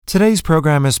Today's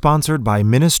program is sponsored by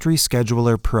Ministry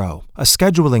Scheduler Pro, a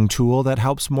scheduling tool that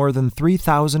helps more than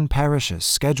 3,000 parishes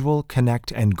schedule,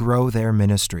 connect, and grow their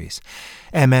ministries.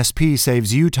 MSP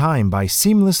saves you time by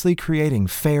seamlessly creating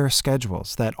fair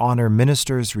schedules that honor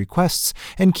ministers' requests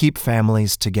and keep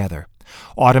families together.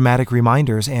 Automatic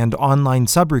reminders and online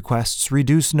sub-requests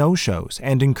reduce no-shows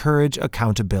and encourage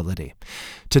accountability.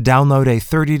 To download a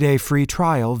 30-day free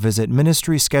trial, visit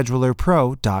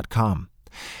ministryschedulerpro.com.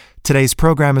 Today's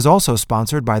program is also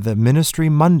sponsored by the Ministry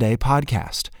Monday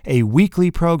podcast, a weekly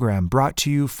program brought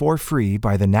to you for free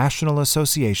by the National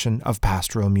Association of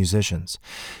Pastoral Musicians.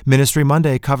 Ministry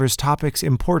Monday covers topics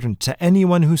important to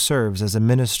anyone who serves as a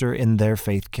minister in their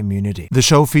faith community. The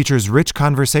show features rich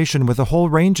conversation with a whole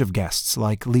range of guests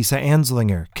like Lisa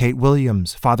Anslinger, Kate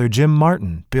Williams, Father Jim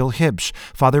Martin, Bill Hibsch,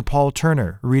 Father Paul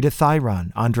Turner, Rita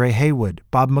Thyron, Andre Haywood,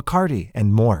 Bob McCarty,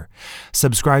 and more.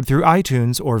 Subscribe through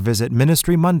iTunes or visit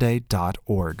ministrymonday.org.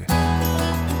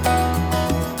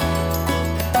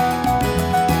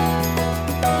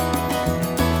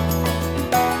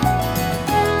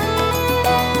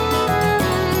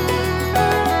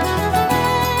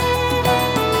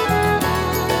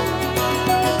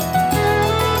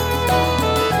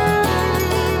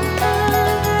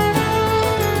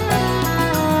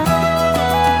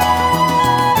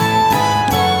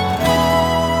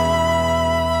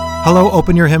 Hello,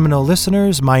 Open Your Hymnal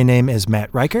listeners. My name is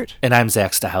Matt Reichert. And I'm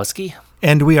Zach Stahowski.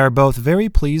 And we are both very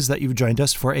pleased that you've joined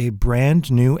us for a brand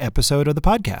new episode of the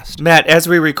podcast. Matt, as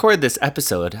we record this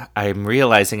episode, I'm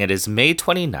realizing it is May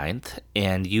 29th,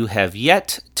 and you have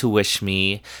yet to wish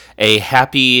me a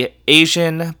happy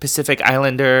Asian Pacific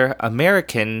Islander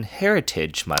American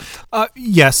Heritage Month.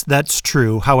 Yes, that's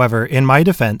true. However, in my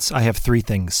defense, I have three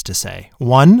things to say.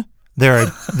 One,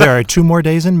 there are 2 more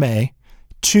days in May.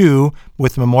 2,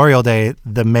 with Memorial Day,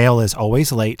 the mail is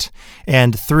always late.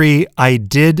 And 3, I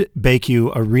did bake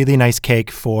you a really nice cake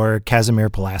for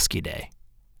Casimir Pulaski Day.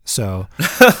 So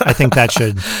I think that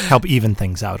should help even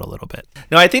things out a little bit.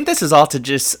 No, I think this is all to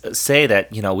just say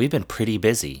that, we've been pretty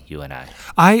busy, you and I.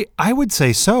 I would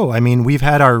say so. I mean, we've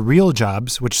had our real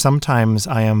jobs, which sometimes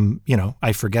I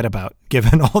forget about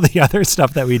given all the other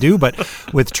stuff that we do, but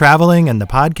with traveling and the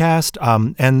podcast,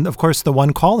 and of course the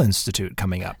One Call Institute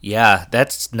coming up. Yeah,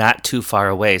 that's not too far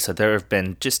away. So there have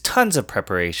been just tons of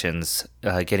preparations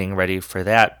getting ready for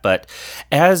that. But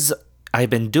as I've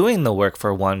been doing the work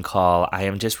for One Call, I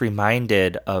am just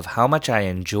reminded of how much I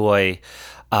enjoy,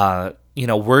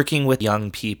 working with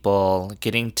young people,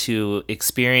 getting to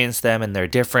experience them and their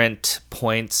different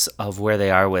points of where they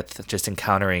are with just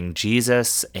encountering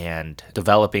Jesus and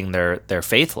developing their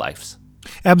faith lives.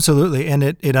 Absolutely. And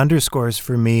it underscores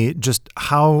for me just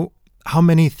how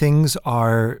many things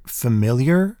are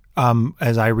familiar.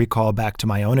 As I recall back to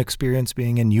my own experience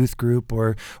being in youth group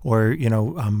or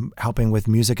helping with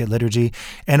music at liturgy,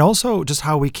 and also just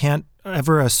how we can't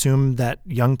ever assume that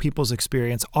young people's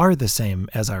experience are the same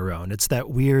as our own. It's that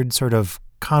weird sort of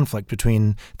conflict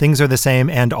between things are the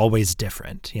same and always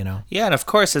different, Yeah, and of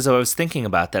course, as I was thinking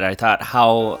about that, I thought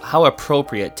how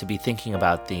appropriate to be thinking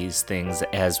about these things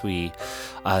as we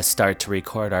start to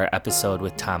record our episode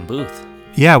with Tom Booth.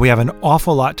 Yeah, we have an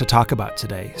awful lot to talk about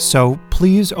today, so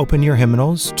please open your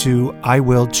hymnals to I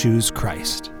Will Choose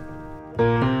Christ.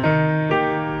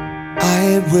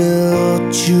 I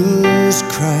will choose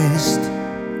Christ.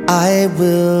 I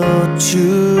will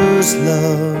choose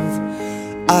love.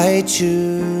 I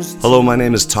choose... Hello, my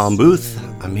name is Tom Booth.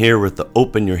 I'm here with the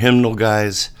Open Your Hymnal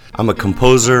guys. I'm a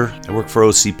composer. I work for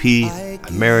OCP.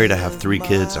 I'm married. I have 3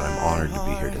 kids, and I'm honored to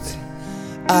be here today.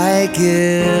 I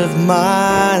give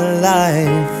my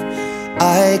life,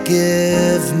 I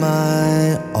give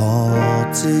my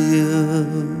all to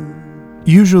you.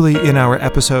 Usually in our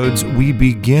episodes, we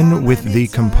begin with the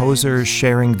composer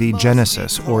sharing the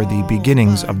genesis or the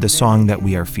beginnings of the song that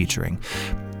we are featuring.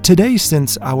 Today,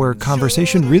 since our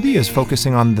conversation really is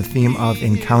focusing on the theme of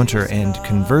encounter and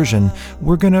conversion,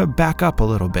 we're going to back up a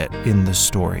little bit in the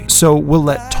story. So we'll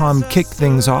let Tom kick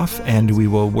things off, and we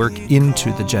will work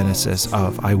into the genesis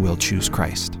of I Will Choose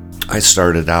Christ. I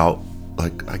started out,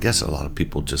 like I guess a lot of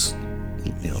people, just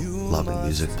loving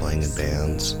music, playing in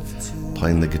bands,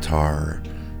 playing the guitar,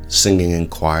 singing in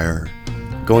choir,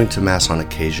 going to Mass on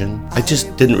occasion. I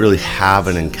just didn't really have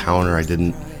an encounter. I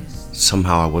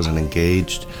wasn't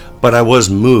engaged, but I was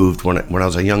moved when I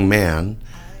was a young man.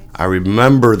 I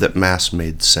remember that Mass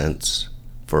made sense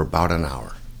for about an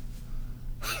hour.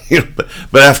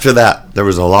 But after that, there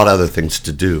was a lot of other things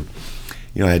to do.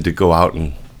 I had to go out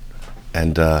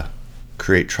and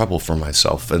create trouble for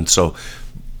myself. And so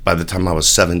by the time I was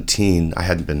 17, I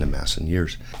hadn't been to Mass in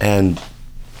years. And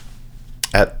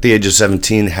at the age of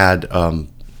 17, had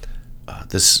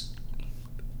this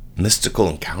mystical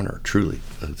encounter, truly.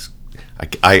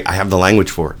 I have the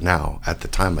language for it now. At the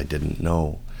time, I didn't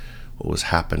know what was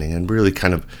happening, and really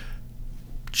kind of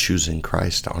choosing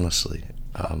Christ, honestly.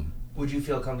 Would you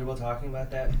feel comfortable talking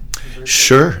about that?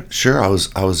 Sure. I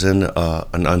was in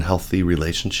an unhealthy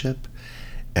relationship,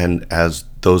 and as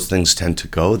those things tend to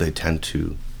go, they tend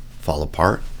to fall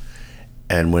apart.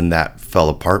 And when that fell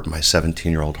apart, my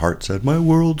 17-year-old heart said, "My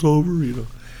world's over,"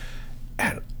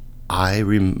 And I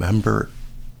remember,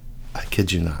 I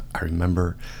kid you not, I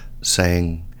remember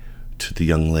saying to the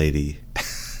young lady,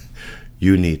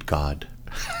 "You need God."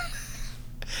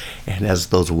 And as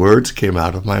those words came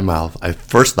out of my mouth, I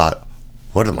first thought,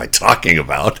 what am I talking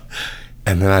about?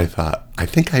 And then I thought, I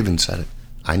think I even said it,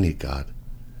 I need God.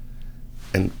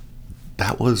 And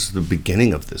that was the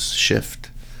beginning of this shift.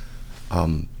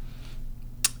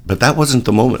 But that wasn't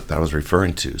the moment that I was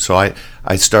referring to. So I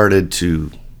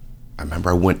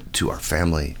remember I went to our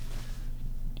family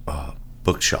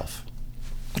bookshelf,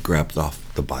 grabbed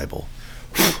off the Bible,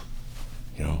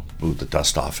 moved the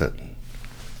dust off it, and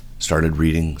started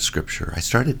reading scripture. I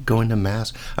started going to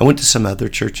Mass. I went to some other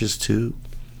churches too,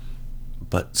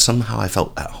 but somehow I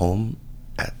felt at home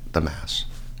at the Mass,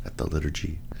 at the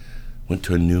liturgy. Went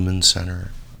to a Newman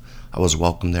Center. I was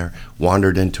welcome there.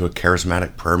 Wandered into a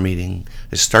charismatic prayer meeting.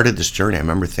 I started this journey. I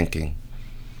remember thinking,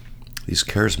 these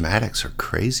charismatics are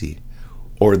crazy,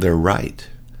 or they're right,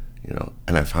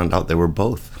 and I found out they were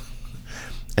both.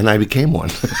 And I became one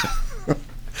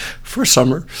for a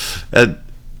summer. And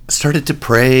started to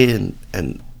pray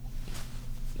and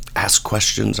ask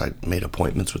questions. I made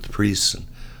appointments with the priests and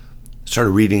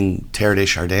started reading Teilhard de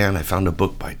Chardin. I found a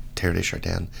book by Teilhard de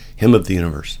Chardin, Hymn of the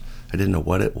Universe. I didn't know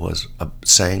what it was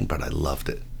saying, but I loved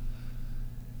it.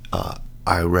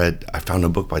 I found a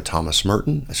book by Thomas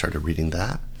Merton. I started reading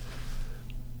that.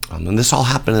 And this all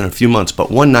happened in a few months.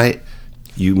 But one night,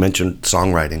 you mentioned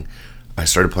songwriting. I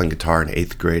started playing guitar in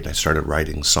 8th grade. I started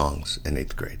writing songs in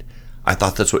 8th grade. I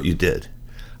thought that's what you did.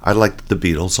 I liked the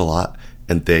Beatles a lot,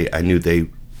 and I knew they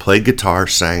played guitar,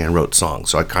 sang, and wrote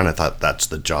songs. So I kind of thought that's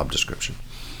the job description.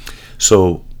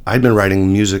 So I'd been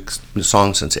writing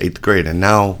songs since 8th grade, and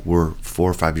now we're 4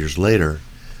 or 5 years later.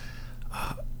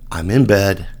 I'm in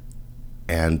bed,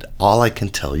 and all I can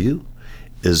tell you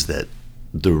is that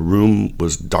the room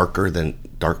was darker than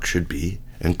dark should be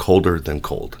and colder than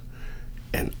cold.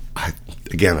 And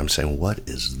I'm saying, what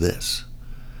is this?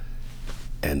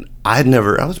 And I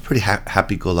was a pretty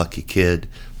happy-go-lucky kid,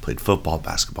 played football,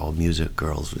 basketball, music,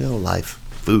 girls, life,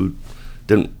 food.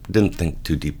 Didn't think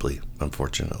too deeply,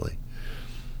 unfortunately.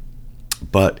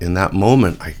 But in that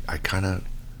moment,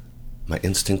 my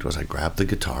instinct was I grabbed the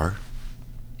guitar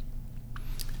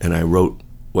and I wrote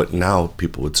what now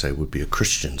people would say would be a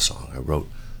Christian song. I wrote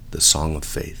the Song of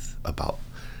Faith about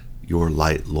your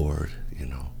light, Lord,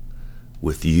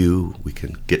 With you, we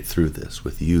can get through this.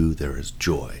 With you, there is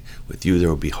joy. With you, there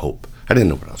will be hope. I didn't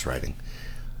know what I was writing.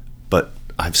 But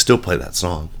I've still played that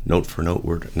song, note for note,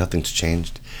 word. Nothing's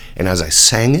changed. And as I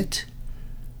sang it,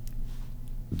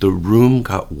 the room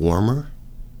got warmer,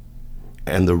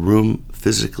 and the room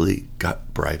physically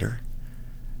got brighter.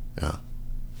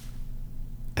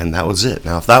 And that was it.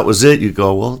 Now, if that was it, you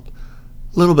go, well,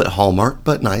 a little bit Hallmark,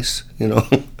 but nice, And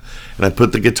I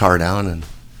put the guitar down, and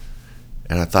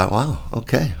I thought, wow,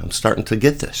 okay, I'm starting to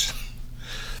get this.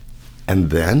 And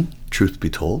then, truth be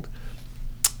told,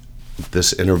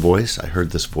 this inner voice, I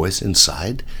heard this voice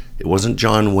inside. It wasn't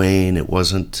John Wayne. There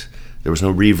was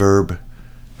no reverb.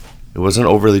 It wasn't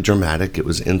overly dramatic. It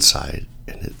was inside.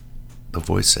 And the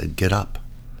voice said, get up.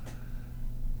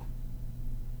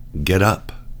 Get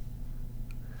up.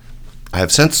 I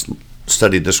have since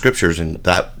studied the scriptures, and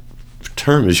that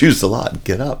term is used a lot.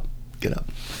 Get up. Get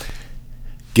up.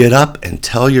 Get up and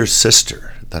tell your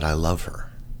sister that I love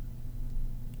her.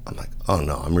 I'm like, oh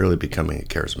no, I'm really becoming a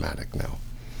charismatic now.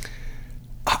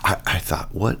 I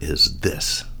thought, what is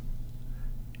this?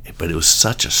 But it was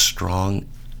such a strong,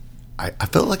 I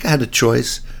felt like I had a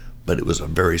choice, but it was a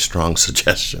very strong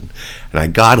suggestion. And I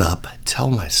got up, tell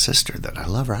my sister that I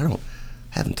love her. I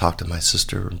haven't talked to my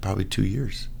sister in probably 2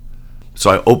 years. So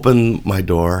I opened my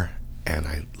door and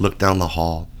I looked down the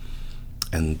hall,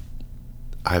 and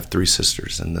I have 3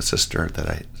 sisters, and the sister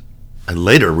that I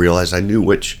later realized I knew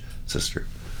which sister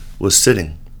was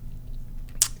sitting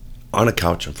on a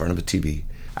couch in front of a TV.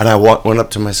 And I went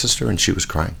up to my sister, and she was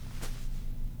crying.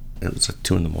 And it was like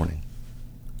 2 a.m.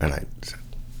 And I said,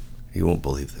 you won't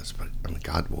believe this, but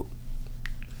God won't.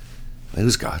 It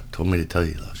was God told me to tell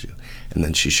you he loves you. And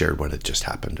then she shared what had just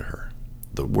happened to her.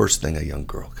 The worst thing a young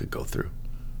girl could go through.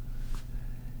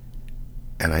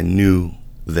 And I knew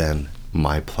then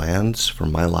my plans for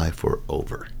my life were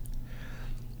over.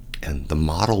 And the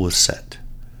model was set,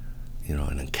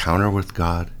 an encounter with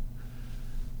God,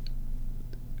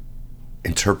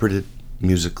 interpreted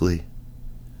musically,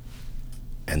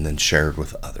 and then shared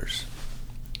with others.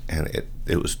 And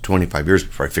it was 25 years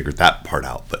before I figured that part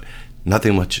out, but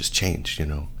nothing much has changed,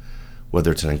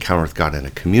 whether it's an encounter with God in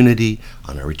a community,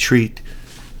 on a retreat,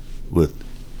 with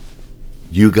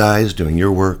you guys doing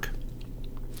your work.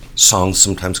 Songs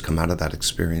sometimes come out of that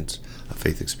experience, a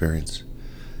faith experience,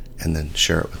 and then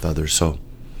share it with others. So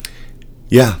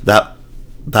yeah, that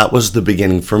was the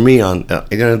beginning for me.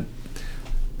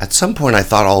 At some point I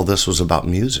thought all this was about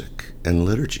music and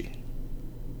liturgy.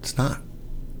 It's not.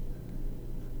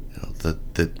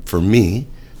 For me,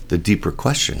 the deeper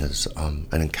question is an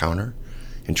encounter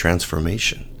and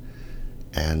transformation.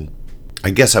 And I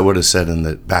guess I would have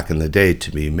said back in the day,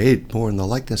 to be made more in the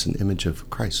likeness and image of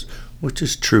Christ, which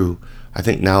is true. I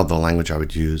think now the language I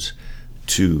would use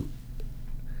to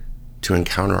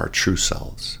encounter our true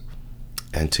selves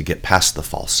and to get past the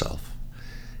false self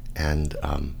and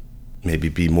maybe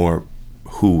be more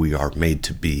who we are made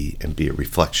to be and be a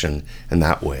reflection in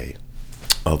that way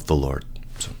of the Lord.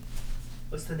 So,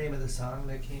 what's the name of the song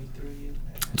that came through you?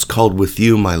 It's called With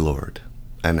You, My Lord.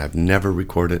 And I've never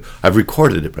recorded. I've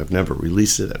recorded it, but I've never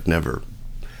released it. It's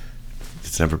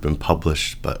never been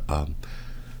published. But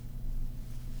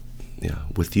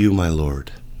With You, My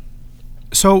Lord.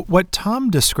 So what Tom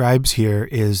describes here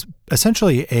is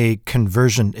essentially a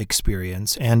conversion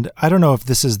experience. And I don't know if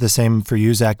this is the same for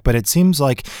you, Zach, but it seems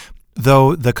like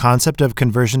though the concept of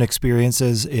conversion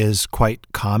experiences is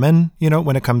quite common,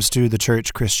 when it comes to the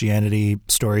church, Christianity,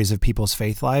 stories of people's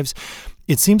faith lives,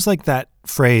 it seems like that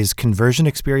phrase, conversion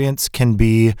experience, can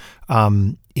be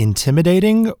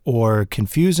intimidating or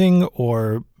confusing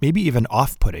or maybe even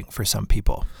off-putting for some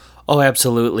people. Oh,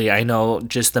 absolutely. I know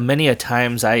just the many a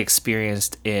times I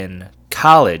experienced in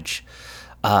college,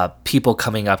 people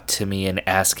coming up to me and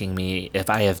asking me if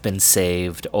I have been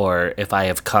saved or if I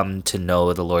have come to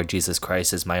know the Lord Jesus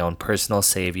Christ as my own personal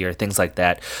Savior, things like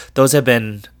that. Those have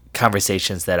been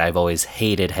conversations that I've always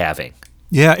hated having.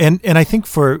 Yeah, and I think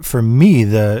for me,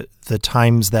 the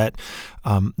times that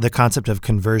the concept of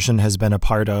conversion has been a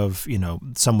part of,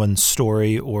 someone's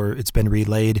story or it's been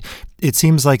relayed, it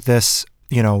seems like this,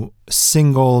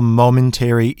 single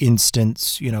momentary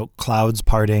instance, clouds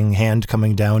parting, hand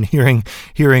coming down, hearing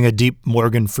a deep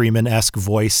Morgan Freeman-esque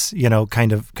voice,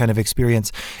 kind of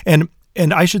experience. And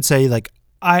I should say, like,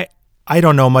 I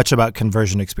don't know much about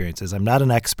conversion experiences. I'm not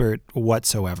an expert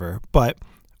whatsoever, but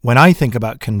when I think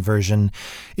about conversion,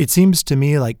 it seems to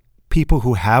me like people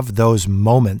who have those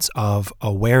moments of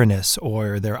awareness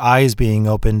or their eyes being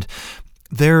opened,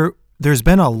 there's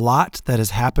been a lot that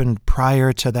has happened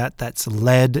prior to that that's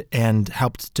led and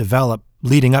helped develop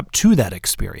leading up to that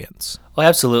experience. Oh,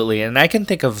 absolutely. And I can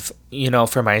think of,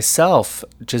 for myself,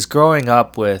 just growing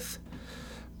up with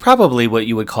probably what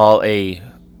you would call a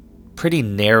pretty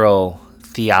narrow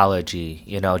theology.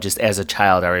 Just as a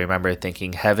child, I remember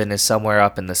thinking heaven is somewhere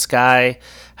up in the sky,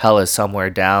 hell is somewhere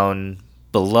down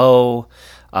below.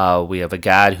 We have a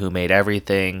God who made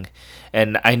everything.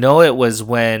 And I know it was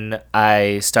when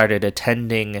I started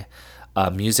attending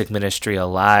Music Ministry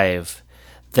Alive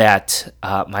that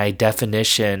my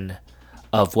definition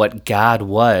of what God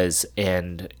was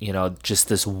and, just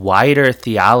this wider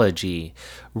theology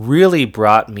really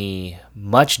brought me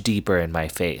much deeper in my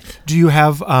faith. Do you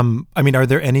have, are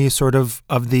there any sort of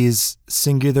these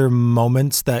singular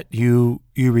moments that you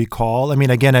recall?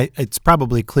 Again, it's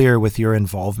probably clear with your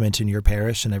involvement in your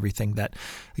parish and everything that,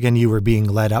 again, you were being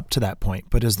led up to that point.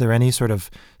 But is there any sort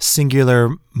of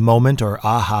singular moment or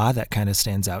aha that kind of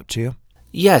stands out to you?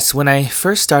 Yes, when I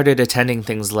first started attending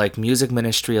things like Music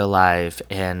Ministry Alive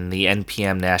and the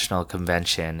NPM National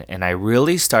Convention, and I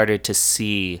really started to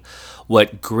see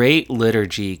what great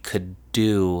liturgy could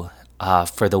do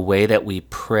for the way that we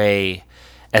pray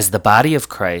as the body of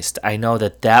Christ, I know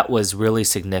that was really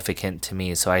significant to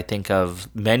me. So I think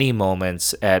of many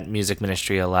moments at Music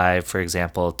Ministry Alive, for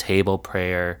example, table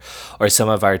prayer, or some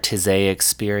of our Taizé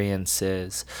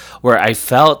experiences, where I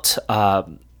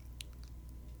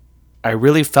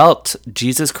really felt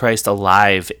Jesus Christ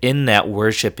alive in that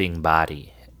worshiping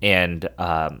body. And,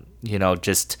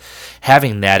 just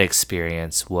having that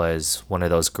experience was one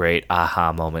of those great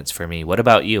aha moments for me. What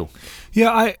about you?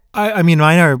 Yeah, I mean,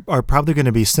 mine are probably going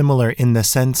to be similar in the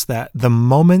sense that the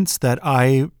moments that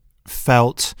I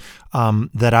felt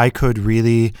that I could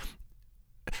really,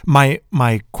 my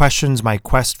questions, my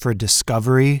quest for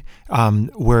discovery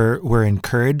were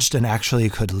encouraged and actually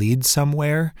could lead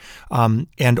somewhere.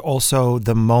 And also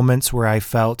the moments where I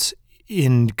felt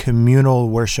in communal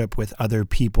worship with other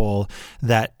people,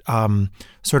 that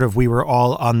sort of we were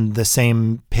all on the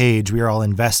same page. We were all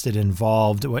invested,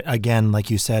 involved. Again,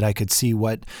 like you said, I could see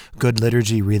what good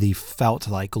liturgy really felt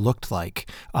like, looked like.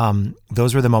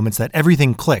 Those were the moments that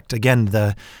everything clicked. Again,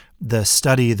 the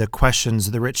study, the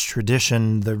questions, the rich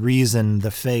tradition, the reason,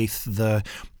 the faith, the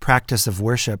practice of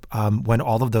worship, when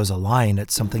all of those align,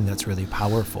 it's something that's really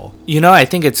powerful. I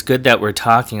think it's good that we're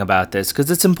talking about this,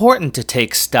 because it's important to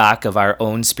take stock of our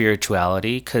own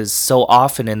spirituality, because so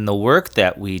often in the work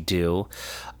that we do,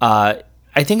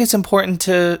 I think it's important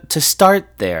to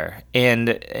start there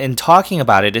and talking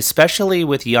about it, especially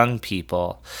with young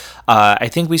people. I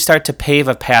think we start to pave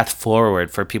a path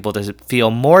forward for people to feel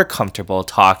more comfortable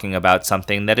talking about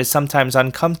something that is sometimes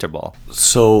uncomfortable.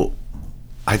 So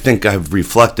I think I've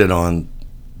reflected on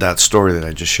that story that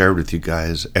I just shared with you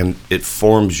guys, and it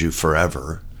forms you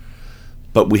forever.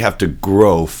 But we have to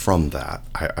grow from that,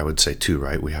 I would say too,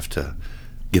 right? We have to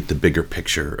get the bigger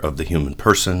picture of the human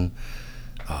person,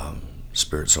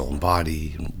 spirit, soul, and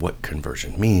body, and what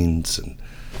conversion means, and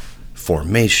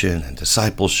formation and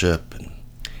discipleship,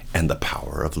 and the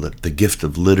power of the gift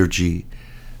of liturgy.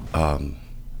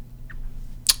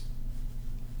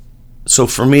 So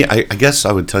for me, I guess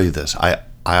I would tell you this. I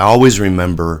always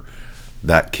remember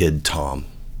that kid, Tom,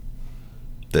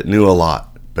 that knew a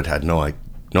lot, but had no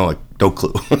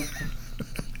clue.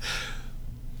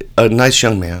 A nice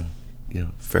young man,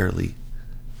 fairly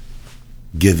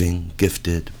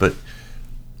gifted, but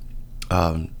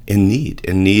in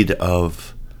need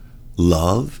of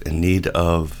love, in need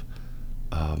of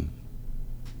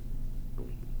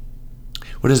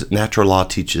what is it? Natural law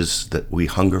teaches that we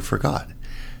hunger for God,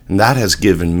 and that has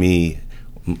given me,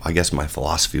 I guess my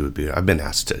philosophy would be, I've been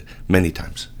asked to many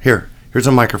times, here's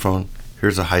a microphone,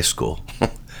 here's a high school,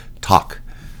 talk,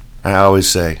 and I always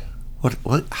say, what?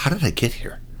 How did I get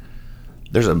here?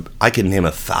 I can name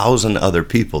 1,000 other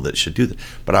people that should do that,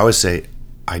 but I always say,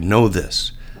 I know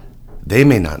this. They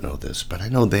may not know this, but I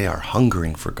know they are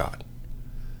hungering for God.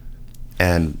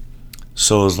 And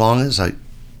so as long as I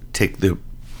take the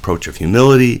approach of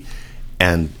humility,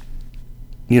 and,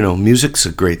 music's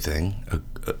a great thing.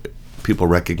 People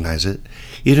recognize it.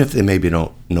 Even if they maybe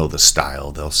don't know the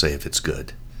style, they'll say if it's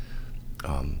good.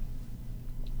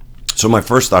 So my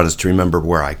first thought is to remember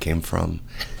where I came from.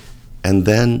 And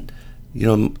then,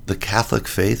 the Catholic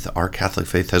faith, our Catholic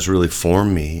faith has really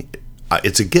formed me.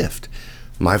 It's a gift.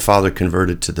 My father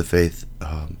converted to the faith.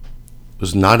 It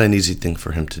was not an easy thing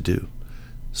for him to do.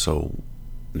 So,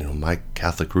 my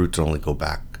Catholic roots only go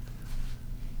back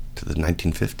to the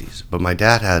 1950s. But my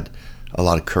dad had a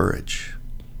lot of courage.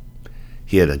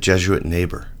 He had a Jesuit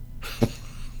neighbor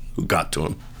who got to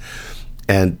him.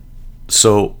 And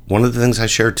so one of the things I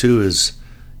share too is,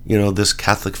 this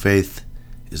Catholic faith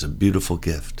is a beautiful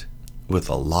gift with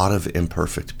a lot of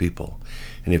imperfect people.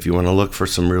 And if you want to look for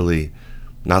some really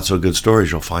not so good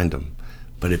stories, you'll find them.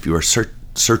 But if you are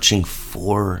searching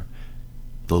for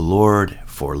the Lord,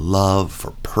 for love,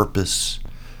 for purpose,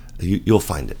 you'll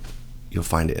find it. You'll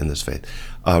find it in this faith.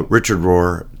 Richard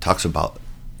Rohr talks about,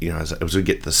 as we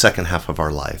get the second half of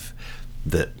our life,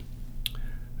 that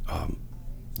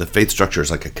the faith structure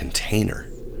is like a container,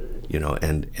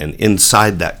 and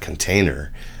inside that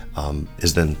container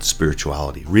is then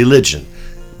spirituality, religion,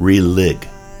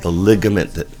 the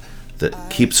ligament that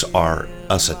keeps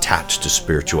us attached to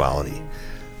spirituality.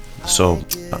 So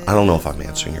I don't know if I'm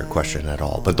answering your question at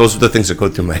all, but those are the things that go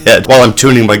through my head while I'm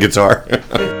tuning my guitar.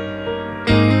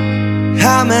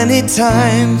 How many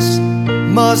times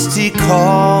must he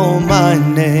call my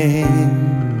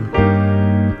name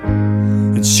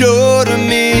and show to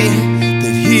me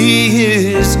that he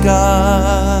is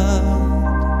God?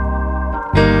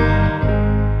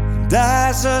 And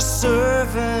as a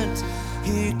servant,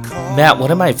 Matt, one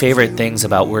of my favorite things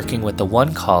about working with the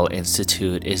One Call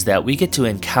Institute is that we get to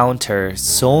encounter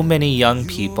so many young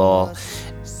people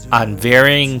on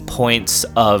varying points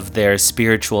of their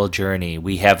spiritual journey.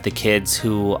 We have the kids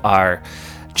who are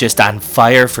just on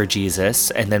fire for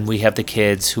Jesus, and then we have the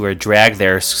kids who are dragged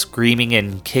there screaming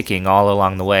and kicking all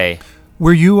along the way.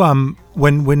 Were you,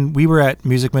 when we were at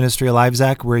Music Ministry Alive,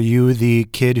 Zach, were you the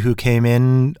kid who came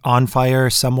in on fire,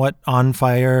 somewhat on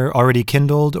fire, already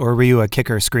kindled, or were you a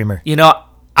kicker screamer?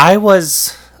 I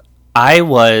was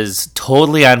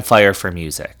totally on fire for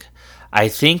music. I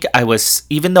think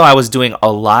even though I was doing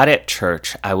a lot at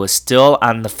church, I was still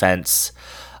on the fence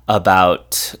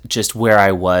about just where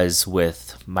I was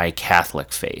with my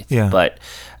Catholic faith. Yeah. But,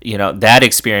 that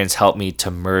experience helped me to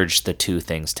merge the two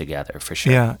things together for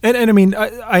sure. Yeah. And I mean,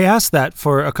 I asked that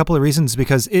for a couple of reasons,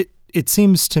 because it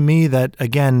seems to me that,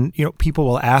 again, people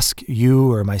will ask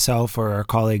you or myself or our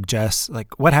colleague Jess,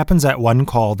 like, what happens at one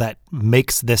call that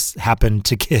makes this happen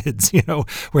to kids,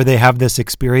 where they have this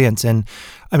experience? And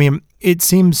I mean, it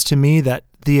seems to me that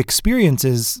the experience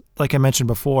is, like I mentioned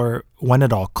before, when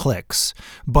it all clicks,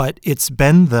 but it's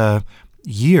been the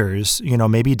years,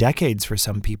 maybe decades for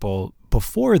some people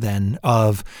before then,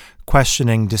 of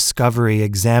questioning, discovery,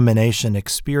 examination,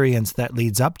 experience that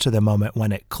leads up to the moment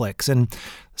when it clicks. And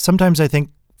sometimes I think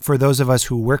for those of us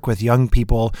who work with young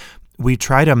people, we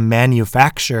try to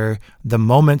manufacture the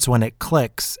moments when it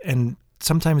clicks, and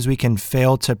sometimes we can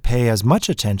fail to pay as much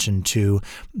attention to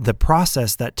the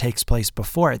process that takes place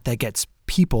before it, that gets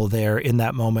people there in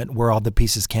that moment where all the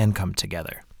pieces can come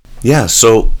together. Yeah,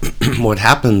 so what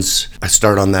happens, I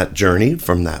start on that journey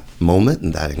from that moment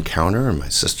and that encounter and my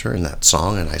sister and that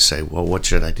song, and I say, well, what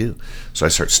should I do? So I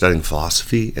start studying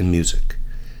philosophy and music.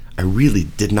 I really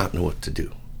did not know what to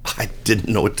do. I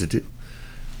didn't know what to do.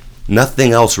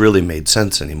 Nothing else really made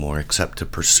sense anymore except to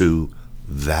pursue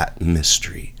that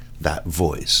mystery, that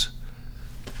voice.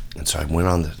 And so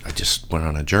I just went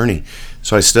on a journey.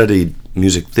 So I studied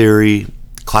music theory,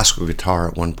 classical guitar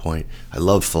at one point. I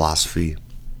loved philosophy.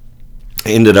 I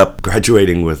ended up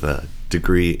graduating with a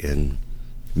degree in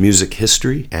music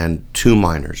history and 2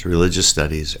 minors, religious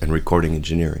studies and recording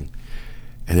engineering.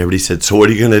 And everybody said, so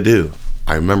what are you going to do?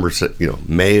 I remember,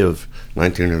 May of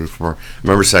 1984, I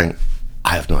remember saying,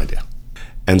 I have no idea.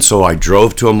 And so I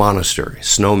drove to a monastery,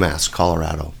 Snowmass,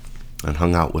 Colorado, and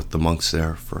hung out with the monks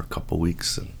there for a couple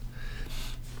weeks and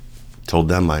told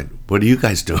them, what are you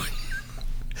guys doing?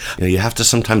 You have to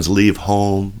sometimes leave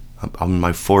home. I'm in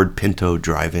my Ford Pinto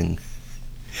driving.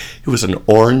 It was an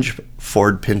orange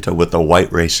Ford Pinto with a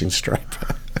white racing stripe.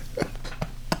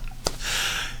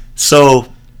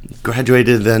 So,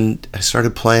 graduated, then I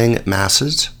started playing at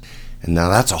masses. And now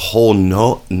that's a whole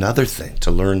another thing,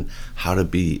 to learn how to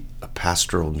be a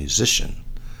pastoral musician.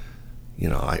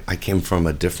 I came from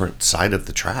a different side of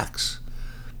the tracks.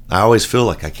 I always feel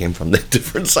like I came from the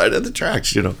different side of the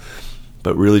tracks,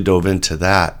 but really dove into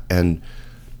that. And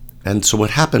so what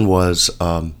happened was,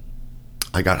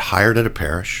 I got hired at a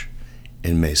parish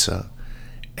in Mesa,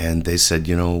 and they said,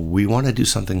 we want to do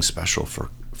something special for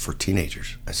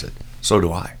teenagers. I said, so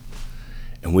do I.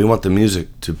 And we want the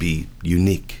music to be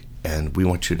unique, and we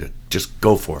want you to just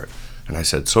go for it. And I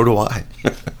said, so do I.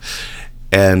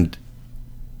 and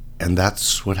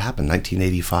that's what happened.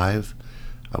 1985,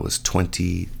 I was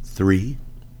 23.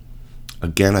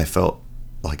 Again, I felt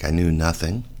like I knew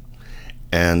nothing,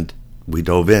 and we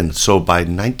dove in. So by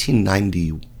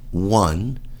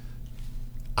 1991,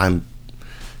 I'm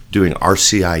doing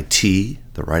RCIT,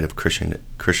 the Rite of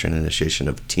Christian Initiation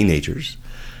of Teenagers,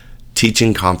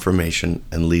 teaching confirmation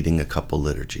and leading a couple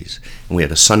liturgies. And we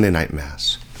had a Sunday night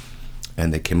mass,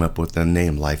 and they came up with the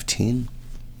name Life Teen,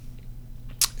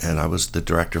 and I was the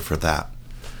director for that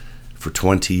for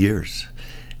 20 years.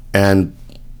 And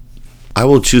I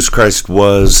Will Choose Christ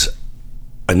was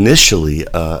initially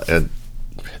the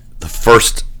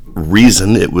first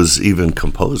reason it was even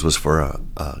composed was for a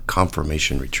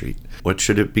confirmation retreat. What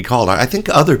should it be called? I think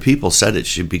other people said it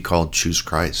should be called Choose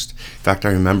Christ. In fact,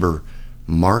 I remember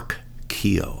Mark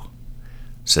Keogh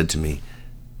said to me,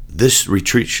 this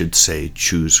retreat should say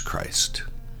Choose Christ.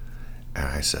 And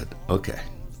I said, okay,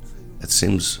 that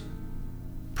seems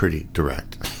pretty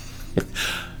direct.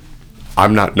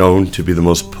 I'm not known to be the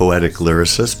most poetic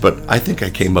lyricist, but I think I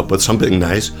came up with something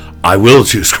nice. I will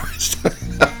choose Christ.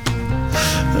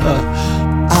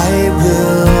 I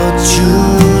will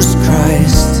choose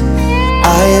Christ.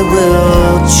 I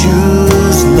will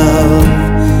choose love.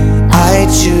 I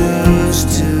choose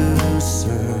to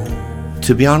serve.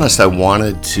 To be honest, I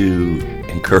wanted to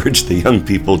encourage the young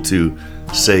people to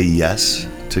say yes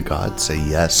to God, say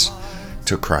yes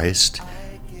to Christ.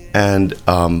 And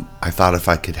I thought if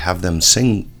I could have them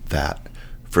sing that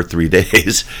for 3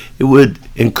 days, it would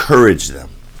encourage them.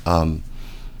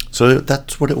 So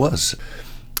that's what it was.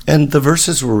 And the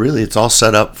verses were really, it's all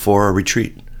set up for a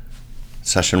retreat.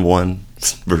 Session 1,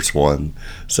 verse 1.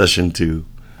 Session 2,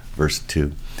 verse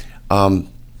 2. The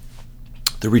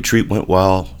retreat went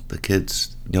well. The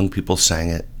kids, young people sang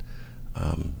it.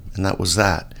 And that was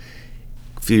that.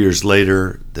 A few years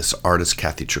later, this artist,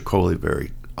 Kathy Tricoli,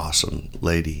 very awesome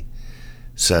lady,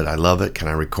 said, I love it. Can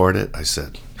I record it? I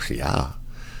said, yeah.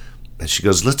 And she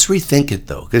goes, let's rethink it,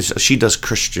 though, because she does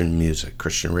Christian music,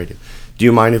 Christian radio. Do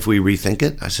you mind if we rethink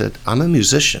it? I said, I'm a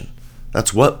musician.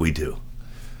 That's what we do.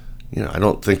 You know, I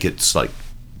don't think it's like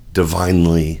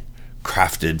divinely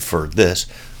crafted for this,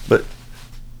 but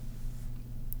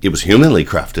it was humanly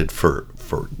crafted for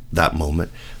that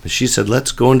moment. But she said,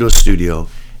 let's go into a studio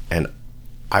and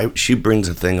she brings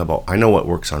a thing about, I know what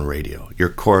works on radio. Your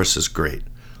chorus is great.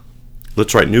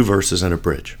 Let's write new verses and a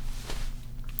bridge.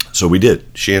 So we did,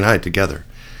 she and I together.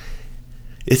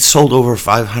 It sold over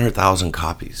 500,000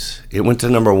 copies. It went to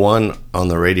number 1 on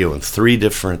the radio in 3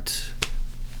 different,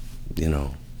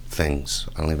 things.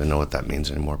 I don't even know what that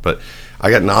means anymore. But I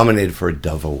got nominated for a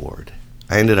Dove Award.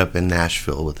 I ended up in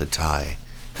Nashville with a tie.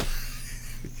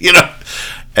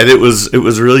 And it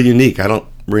was really unique. I don't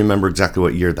remember exactly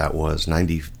what year that was,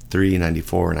 93,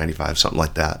 94, 95, something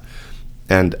like that.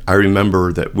 And I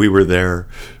remember that we were there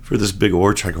for this big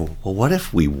award show. I go, well, what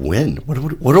if we win? What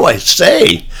do I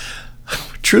say?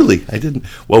 Truly, I didn't.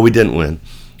 Well, we didn't win.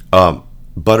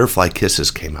 Butterfly Kisses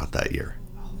came out that year.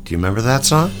 Do you remember that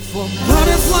song? For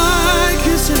butterfly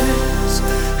kisses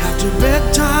after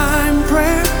bedtime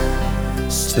prayer.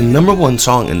 It's the number 1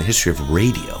 song in the history of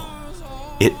radio.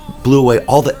 It blew away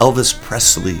all the Elvis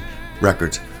Presley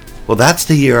records. Well, that's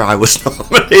the year I was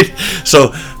nominated.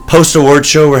 So, post-award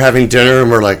show, we're having dinner,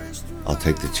 and we're like, I'll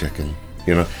take the chicken,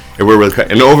 And we're really,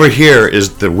 and over here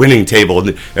is the winning table,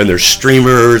 and there's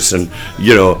streamers and,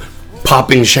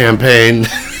 popping champagne.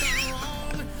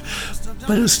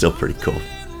 But it was still pretty cool.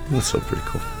 It was still pretty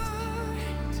cool.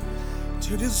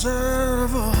 To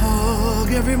deserve a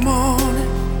hug every morning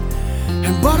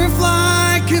and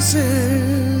butterfly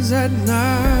kisses at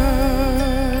night.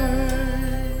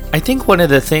 I think one of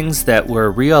the things that we're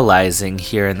realizing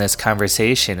here in this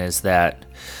conversation is that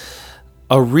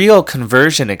a real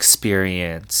conversion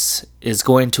experience is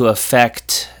going to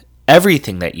affect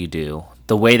everything that you do.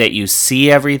 The way that you see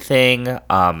everything,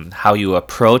 how you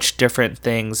approach different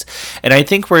things. And I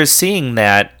think we're seeing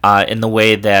that in the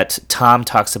way that Tom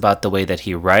talks about the way that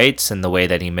he writes and the way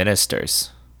that he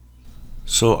ministers.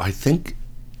 So I think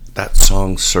that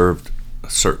song served a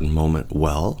certain moment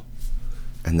well,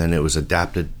 and then it was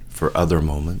adapted for other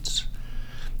moments.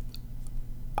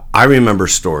 I remember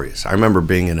stories. I remember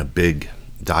being in a big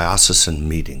diocesan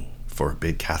meeting for a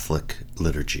big Catholic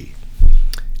liturgy,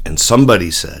 and somebody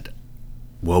said,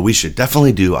 well, we should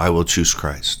definitely do I Will Choose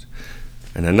Christ.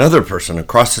 And another person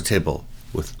across the table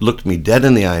looked me dead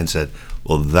in the eye and said,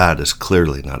 well, that is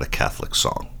clearly not a Catholic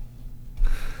song.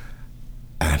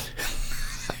 And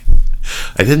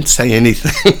I didn't say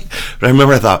anything, but I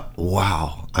remember I thought,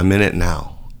 wow, I'm in it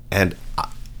now. And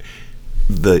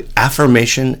the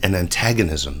affirmation and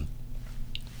antagonism,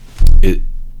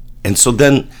 and so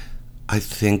then I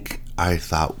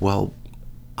thought, well,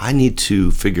 I need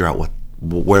to figure out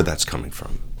where that's coming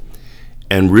from,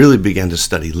 and really began to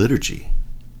study liturgy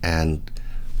and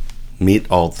meet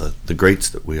all the greats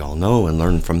that we all know and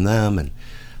learn from them, and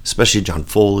especially John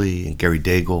Foley and Gary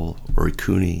Daigle, Rory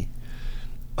Cooney.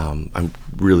 I'm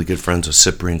really good friends with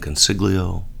Cyprian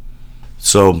Consiglio.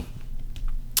 So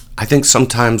I think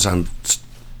sometimes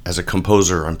as a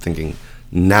composer, I'm thinking,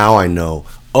 now I know,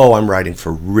 I'm writing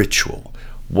for ritual.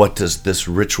 What does this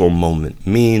ritual moment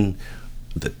mean?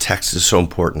 The text is so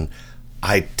important.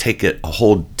 I take it a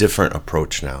whole different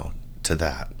approach now to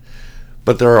that.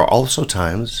 But there are also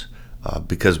times,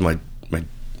 because the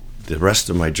rest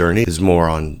of my journey is more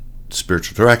on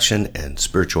spiritual direction and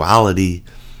spirituality,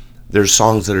 there's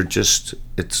songs that are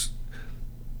it's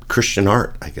Christian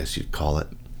art, I guess you'd call it.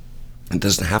 It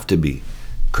doesn't have to be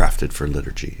crafted for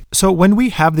liturgy. So when we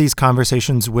have these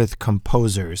conversations with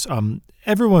composers,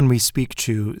 everyone we speak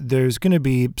to, there's going to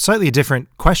be slightly different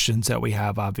questions that we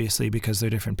have, obviously, because they're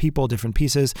different people, different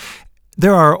pieces.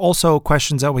 There are also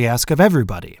questions that we ask of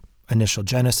everybody, initial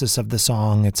genesis of the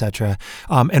song, etc.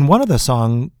 And one of the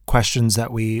song questions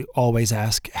that we always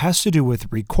ask has to do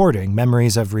with recording,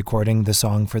 memories of recording the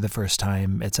song for the first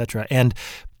time, etc. And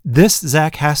this,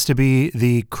 Zach, has to be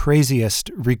the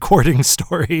craziest recording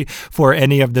story for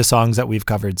any of the songs that we've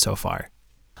covered so far.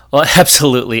 Well,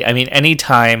 absolutely. I mean,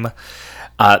 anytime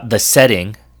the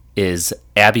setting is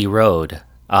Abbey Road,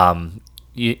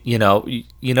 you know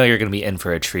you're going to be in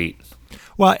for a treat.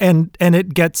 Well, and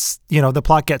it gets, the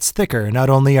plot gets thicker. Not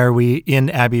only are we in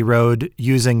Abbey Road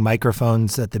using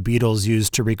microphones that the Beatles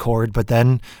used to record, but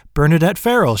then Bernadette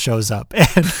Farrell shows up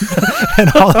and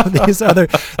all of this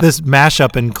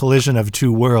mashup and collision of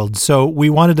two worlds. So we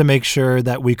wanted to make sure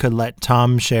that we could let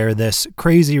Tom share this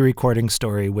crazy recording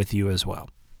story with you as well.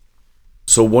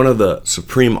 So one of the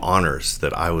supreme honors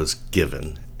that I was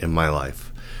given in my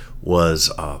life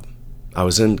was I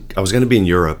was going to be in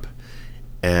Europe,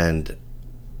 and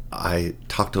I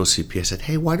talked to OCP. I said,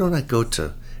 hey, why don't I go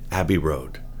to Abbey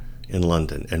Road in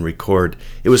London and record?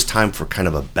 It was time for kind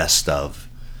of a best of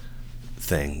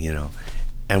thing,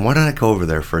 and why don't I go over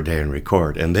there for a day and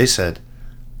record? And they said,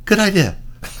 good idea.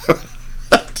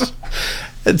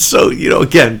 And so,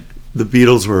 again, the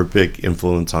Beatles were a big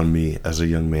influence on me as a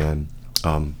young man.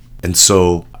 And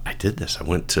so I did this. I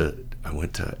went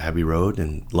to Abbey Road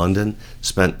in London,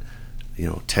 spent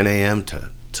 10 a.m.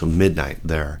 to midnight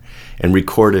there, and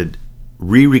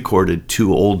re-recorded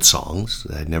 2 old songs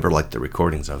that I'd never liked the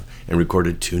recordings of, and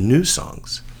recorded 2 new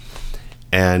songs.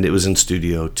 And it was in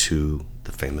Studio 2,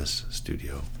 the famous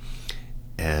studio.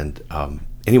 And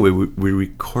anyway, we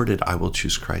recorded I Will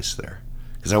Choose Christ there,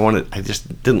 because I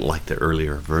just didn't like the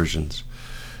earlier versions.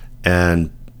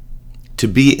 And to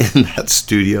be in that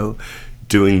studio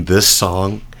doing this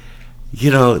song,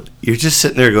 you're just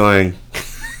sitting there going,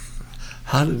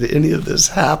 how did any of this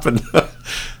happen?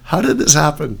 How did this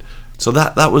happen? So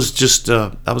that was just,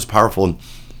 that was powerful. And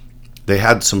they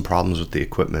had some problems with the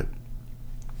equipment.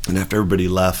 And after everybody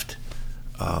left,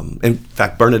 in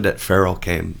fact, Bernadette Farrell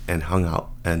came and hung out.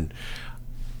 And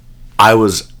I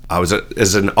was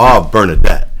as in awe of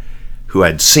Bernadette, who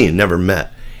I'd seen, never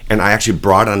met. And I actually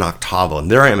brought an octavo.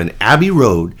 And there I am in Abbey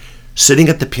Road, sitting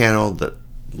at the piano that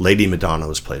Lady Madonna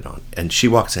was played on. And she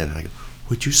walks in and I go,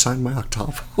 would you sign my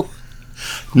octavo?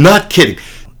 Not kidding.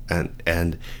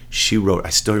 And she wrote, I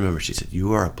still remember, she said,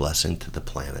 you are a blessing to the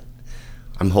planet.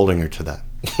 I'm holding her to that.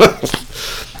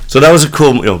 So that was a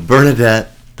cool,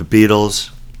 Bernadette, the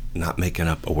Beatles, not making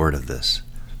up a word of this.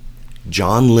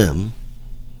 John Lim,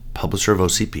 publisher of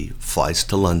OCP, flies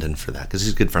to London for that, because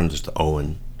he's good friends with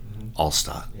Owen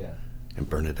Allstock and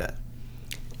Bernadette.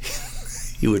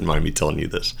 He wouldn't mind me telling you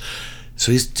this.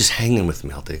 So he's just hanging with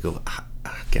me all day.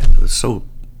 Again, it was so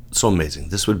amazing.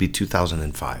 This would be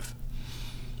 2005.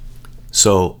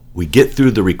 So we get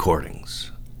through the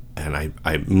recordings, and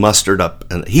I mustered up,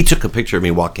 and he took a picture of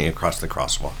me walking across the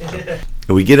crosswalk.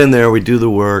 And we get in there, we do the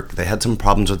work. They had some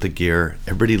problems with the gear.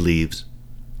 Everybody leaves,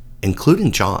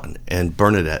 including John and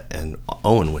Bernadette and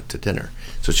Owen went to dinner.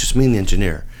 So it's just me and the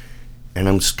engineer. And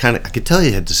I'm just I could tell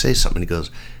he had to say something. He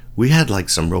goes, we had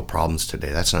some real problems today.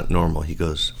 That's not normal. He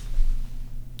goes,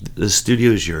 the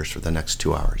studio is yours for the next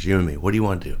 2 hours. You and me. What do you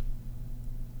want to do?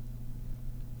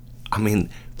 I mean,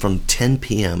 from 10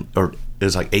 p.m., or it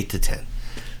was 8 to 10.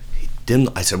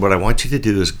 I said, what I want you to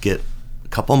do is get a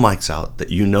couple mics out that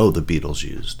the Beatles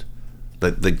used,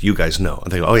 that you guys know.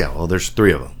 And they go, oh yeah, well there's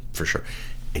 3 of them, for sure.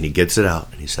 And he gets it out,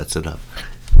 and he sets it up.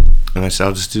 And I said,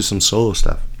 I'll just do some solo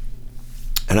stuff.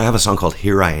 And I have a song called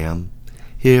Here I Am.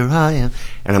 Here I Am.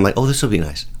 And I'm like, oh, this will be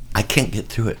nice. I can't get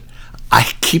through it. I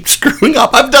keep screwing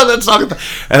up. I've done that song.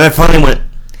 And I finally went,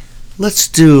 let's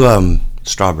do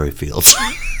Strawberry Fields.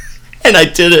 And I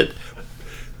did it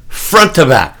front to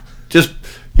back. Just,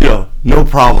 no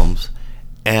problems.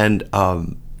 And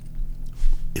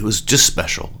it was just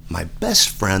special. My best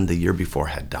friend the year before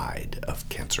had died of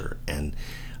cancer. And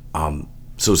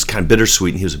so it was kind of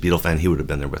bittersweet, and he was a Beatle fan. He would have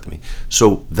been there with me.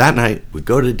 So that night, we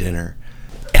go to dinner,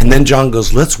 and then John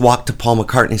goes, let's walk to Paul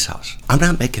McCartney's house. I'm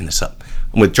not making this up.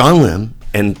 I'm with John Lim,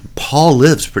 and Paul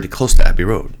lives pretty close to Abbey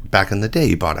Road. Back in the day,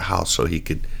 he bought a house so he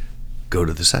could go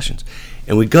to the sessions.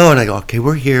 And we go, and I go, okay,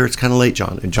 we're here. It's kind of late,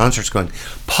 John. And John starts going,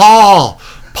 Paul!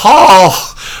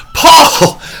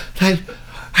 And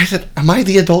I said, am I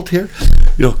the adult here?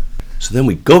 So then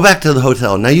we go back to the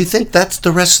hotel. Now you think that's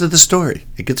the rest of the story.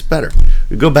 It gets better.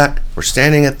 We go back. We're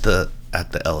standing at the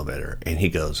elevator, and he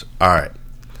goes, all right,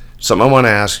 something I want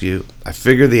to ask you. I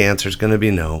figure the answer is going to be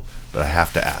no, but I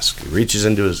have to ask. He reaches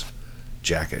into his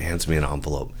jacket, hands me an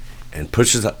envelope, and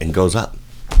pushes up and goes up.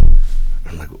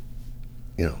 I'm like,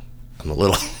 I'm a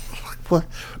little like,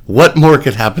 what more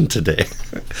could happen today?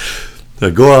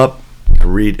 I go up, I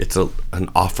read, it's an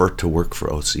offer to work for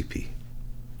OCP.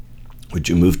 Would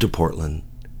you move to Portland?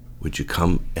 Would you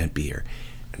come and be here?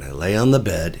 And I lay on the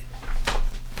bed,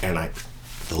 and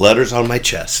the letter's on my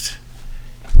chest.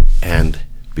 And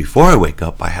before I wake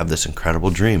up, I have this incredible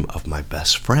dream of my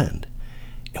best friend.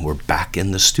 And we're back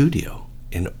in the studio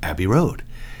in Abbey Road.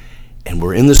 And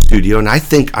we're in the studio, and I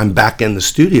think I'm back in the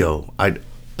studio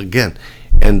again.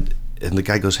 And the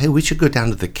guy goes, hey, we should go down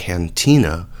to the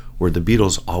cantina where the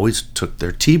Beatles always took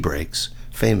their tea breaks,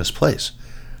 famous place.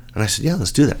 And I said, yeah,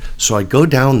 let's do that. So I go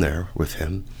down there with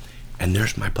him, and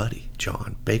there's my buddy,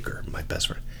 John Baker, my best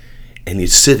friend. And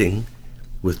he's sitting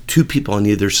with 2 people on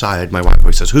either side. My wife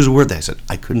always says, who's with they? I said,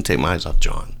 I couldn't take my eyes off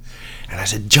John. And I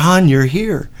said, John, you're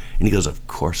here. And he goes, of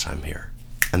course I'm here.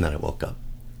 And then I woke up.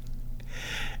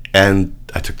 And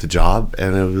I took the job,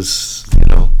 and it was,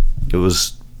 it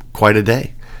was quite a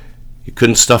day. You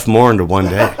couldn't stuff more into one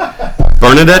day.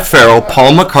 Bernadette Farrell,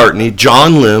 Paul McCartney,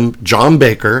 John Lim, John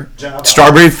Baker,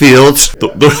 Strawberry Fields,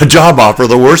 the job offer,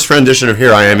 the worst rendition of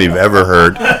Here I Am you've ever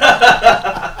heard.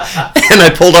 And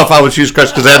I pulled off I Will Choose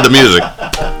Christ because I had the music.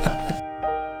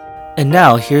 And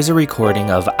now here's a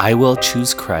recording of I Will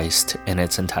Choose Christ in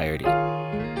its entirety.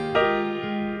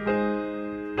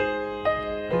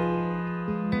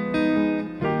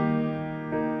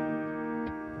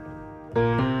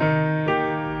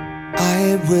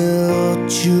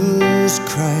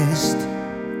 Christ.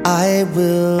 I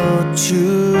will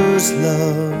choose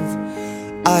love.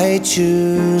 I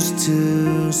choose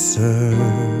to serve.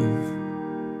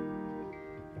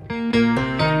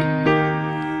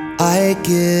 I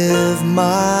give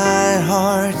my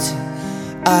heart,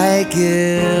 I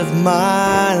give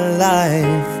my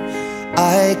life,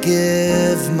 I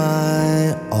give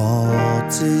my all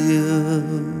to you.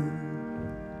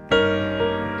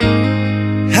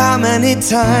 How many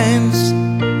times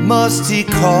must he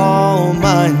call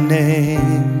my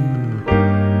name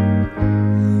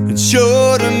and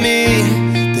show to me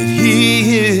that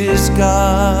he is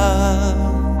God?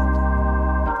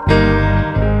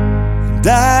 And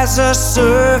as a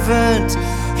servant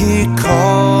he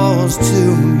calls to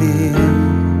me.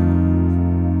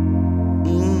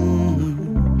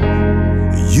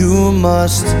 You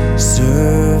must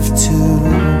serve too.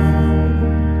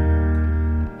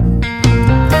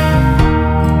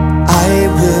 I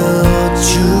will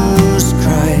choose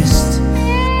Christ.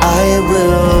 I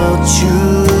will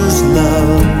choose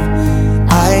love.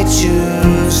 I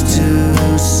choose to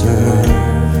serve.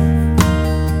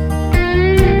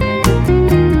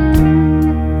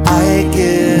 I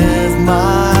give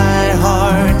my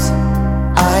heart.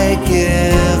 I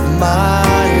give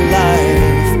my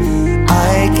life.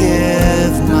 I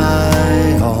give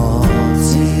my all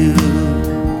to you.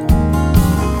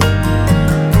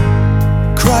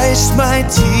 Christ, my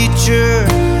teacher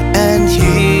and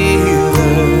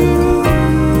healer,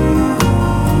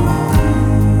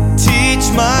 teach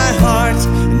my heart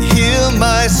and heal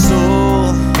my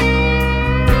soul.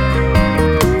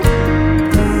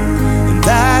 And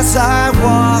as I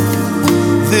walk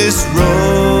this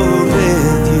road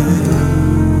with you,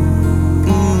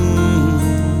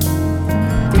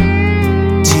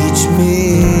 teach me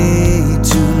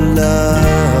to love.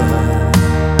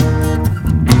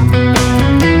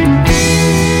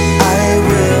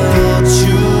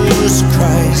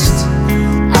 Christ,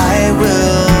 I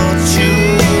will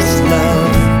choose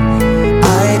love.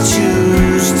 I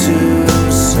choose to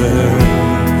serve.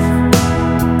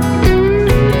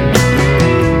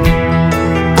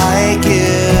 I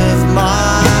give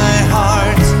my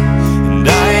heart and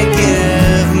I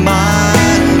give my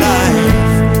life.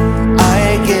 I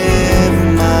give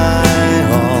my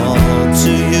all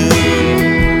to you.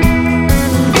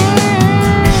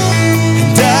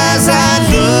 And as I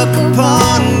look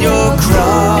upon your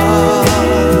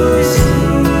cross,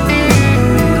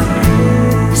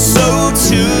 so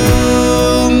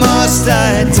too must I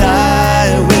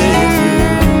die with you,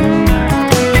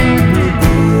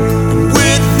 and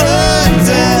with the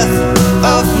death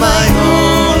of my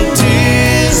own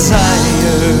desires,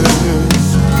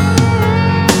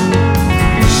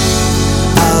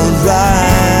 I'll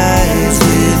rise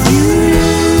with you.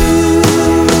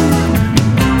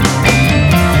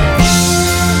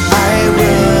 I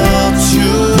will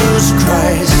choose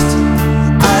Christ.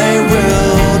 I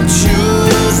will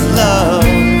choose love.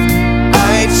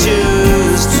 I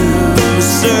choose to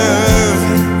serve.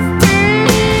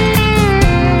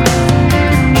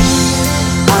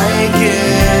 I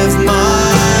give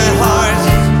my heart.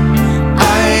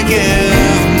 I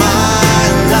give my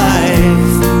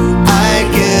life. I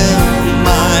give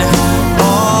my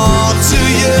all to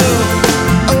you.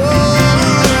 Oh,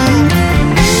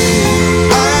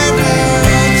 I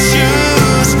will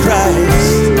choose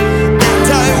Christ, and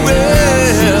I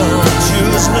will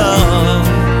choose love,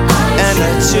 and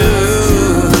I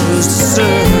choose to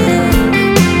serve.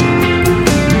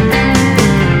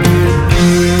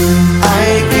 I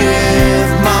give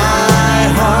my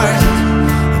heart,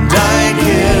 and I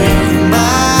give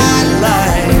my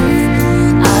life.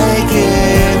 I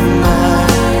give my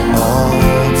all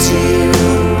to you.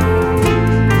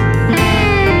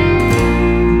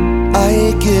 I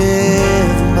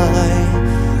give my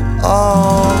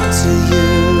all to you.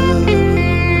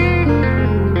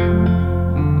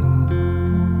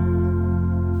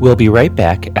 We'll be right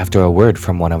back after a word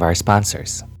from one of our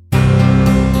sponsors.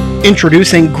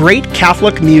 Introducing Great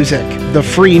Catholic Music, the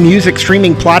free music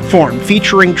streaming platform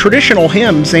featuring traditional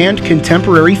hymns and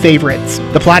contemporary favorites.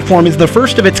 The platform is the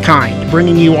first of its kind,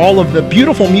 bringing you all of the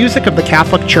beautiful music of the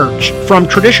Catholic Church. From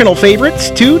traditional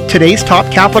favorites to today's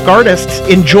top Catholic artists,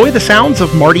 enjoy the sounds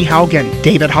of Marty Haugen,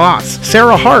 David Haas,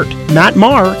 Sarah Hart, Matt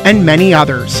Maher, and many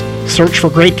others. Search for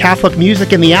Great Catholic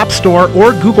Music in the App Store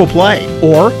or Google Play,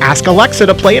 or ask Alexa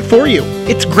to play it for you.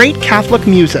 It's Great Catholic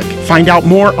Music. Find out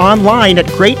more online at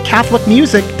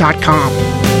greatcatholicmusic.com.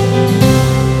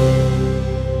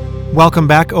 Welcome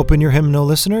back, Open Your Hymnal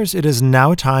listeners. It is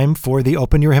now time for the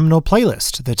Open Your Hymnal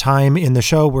playlist, the time in the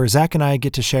show where Zach and I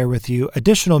get to share with you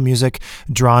additional music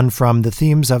drawn from the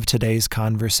themes of today's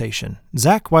conversation.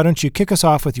 Zach, why don't you kick us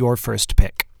off with your first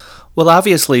pick? Well,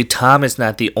 obviously, Tom is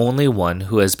not the only one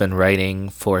who has been writing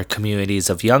for communities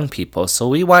of young people, so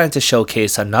we wanted to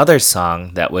showcase another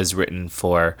song that was written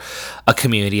for a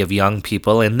community of young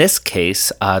people, in this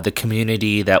case, the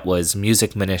community that was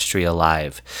Music Ministry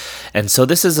Alive. And so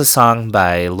this is a song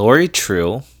by Lori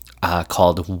True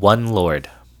called One Lord.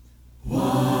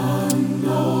 One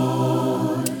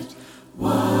Lord,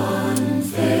 one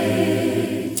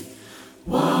faith,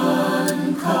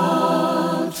 one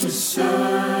call to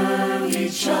serve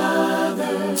each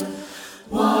other,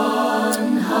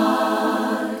 one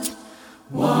heart,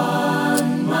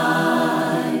 one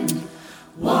mind,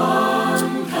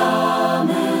 one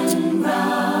common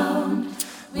ground.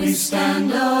 We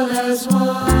stand all as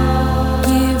one.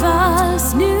 Give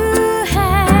us new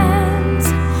hands,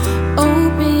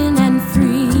 open and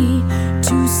free,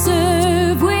 to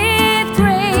serve with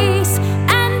grace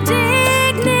and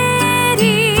dignity.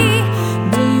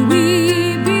 May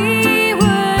we be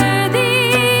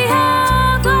worthy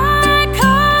of our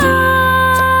call.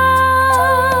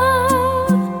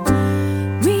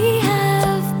 We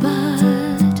have but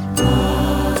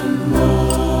one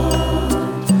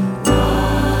Lord,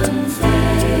 one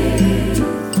faith,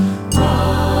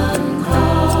 one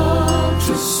call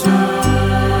to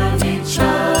serve each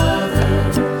other,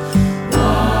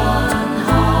 one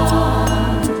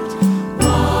heart,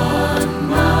 one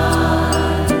mind,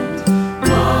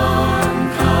 one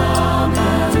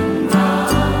common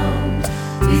ground.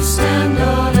 We stand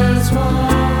all as one.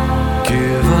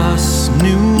 Give us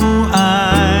new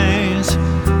eyes,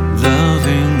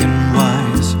 loving and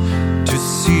wise, to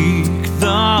seek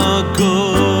the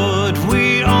good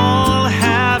we all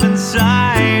have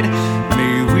inside.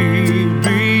 May we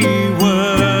be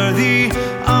worthy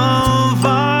of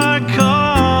our call.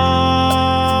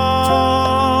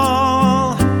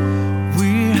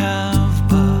 We have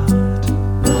but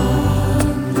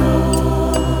one Lord,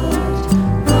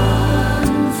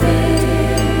 one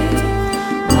faith,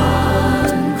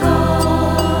 one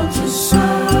call to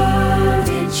serve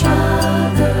each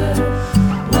other,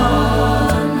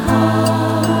 one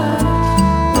heart,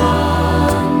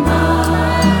 one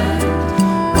mind,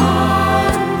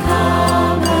 one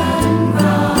common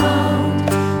ground.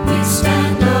 We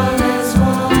stand all as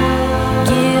one.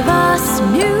 Give us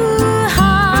new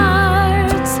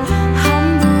hearts,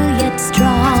 humble yet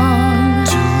strong,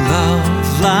 to love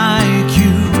like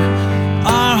you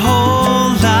our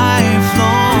whole life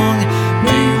long.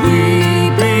 May we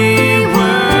be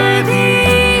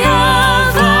worthy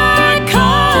of our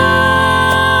call.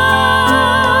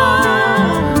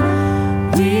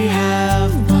 We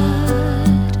have but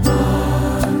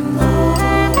one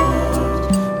Lord,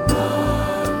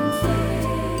 one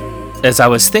faith. As I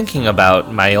was thinking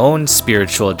about my own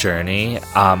spiritual journey,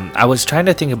 I was trying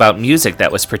to think about music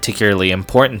that was particularly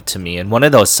important to me, and one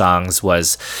of those songs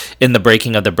was In the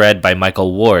Breaking of the Bread by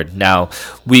Michael Ward. Now,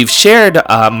 we've shared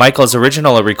Michael's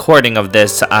original recording of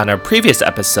this on our previous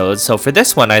episode, so for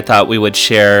this one I thought we would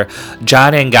share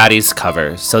John Angotti's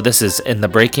cover. So this is In the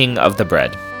Breaking of the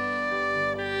Bread.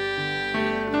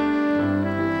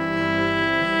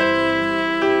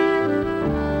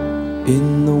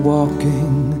 In the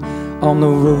walking on the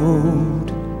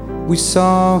road, we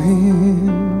saw him.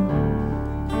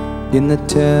 In the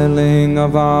telling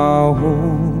of our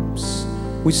hopes,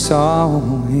 we saw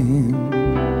him.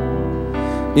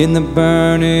 In the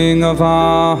burning of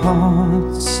our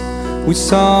hearts, we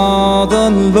saw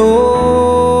the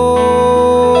Lord.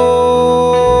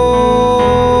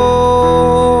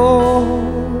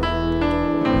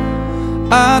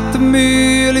 At the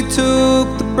meal he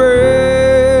took the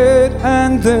bread,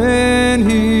 and then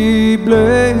he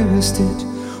blessed it,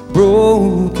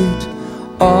 broke it,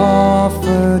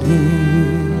 offered it.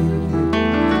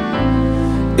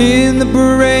 In the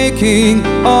breaking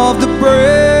of the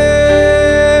bread,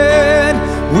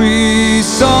 we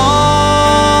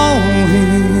saw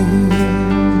him.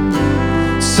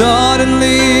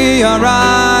 Suddenly our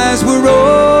eyes were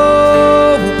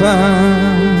opened,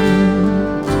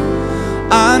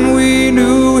 and we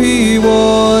knew he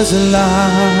was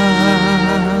alive.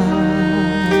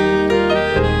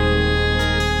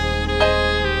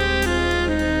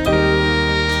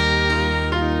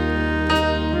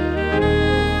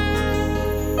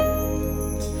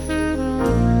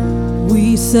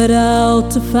 We set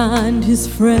out to find his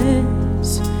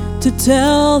friends, to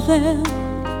tell them,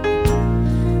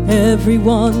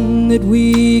 everyone that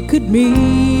we could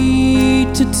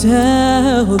meet, to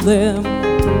tell them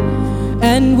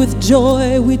And with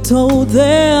joy we told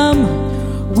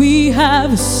them, we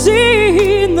have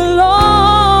seen the Lord.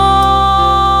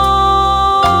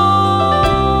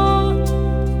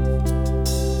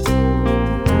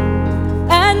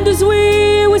 And as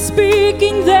we were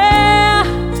speaking there,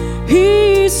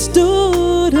 He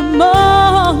stood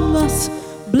among us,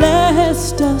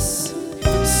 blessed us,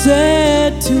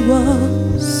 said to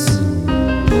us,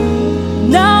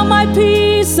 now my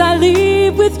peace I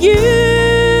leave with you.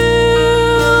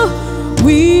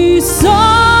 We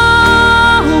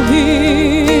saw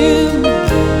Him.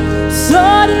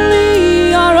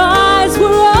 Suddenly our eyes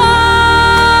were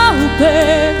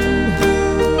opened,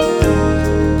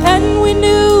 and we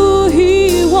knew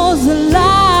He was alive.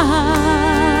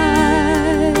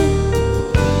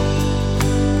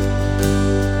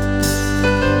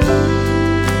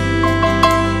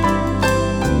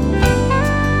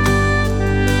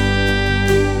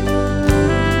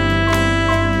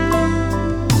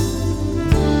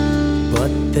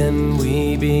 But then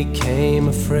we became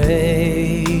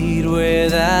afraid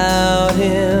without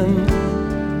Him.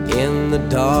 In the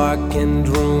darkened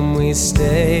room we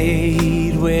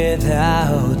stayed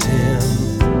without Him,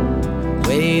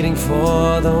 waiting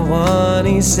for the one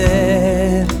He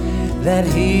said that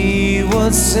He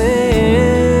would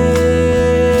send.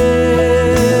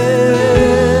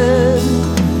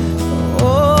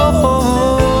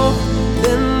 Oh,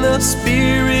 then the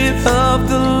Spirit of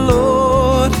the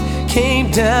Lord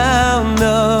came down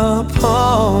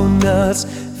upon us,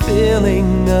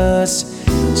 filling us,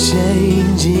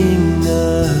 changing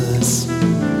us,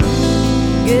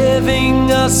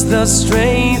 giving us the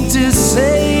strength to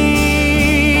say,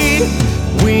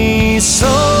 we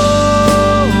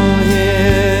saw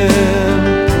Him.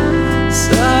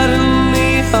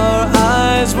 Suddenly our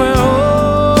eyes were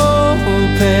open,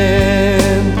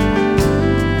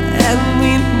 and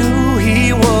we knew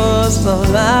He was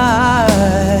alive.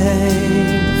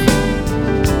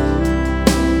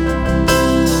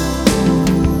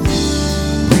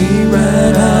 We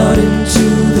ran out into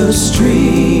the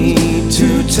street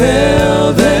to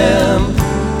tell them,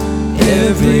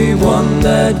 everyone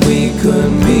that we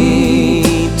could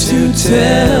meet, to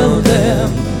tell them,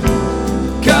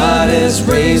 God has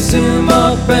raised Him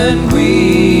up and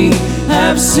we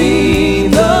have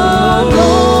seen the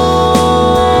Lord.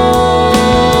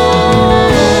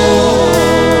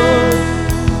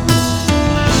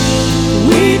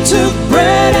 We took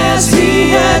bread as He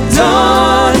had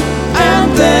done,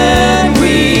 and then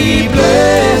we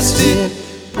blessed it,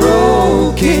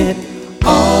 broke it,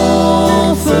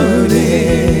 offered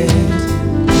it.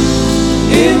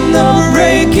 In the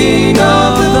breaking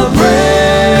of the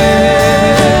bread,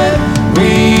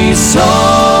 we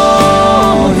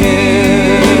saw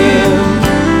Him.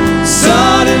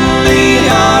 Suddenly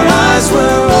our eyes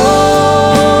were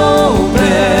open.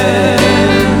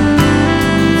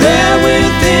 There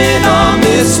within our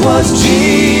midst was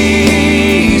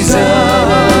Jesus,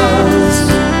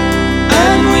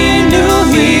 and we knew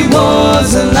He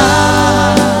was alive.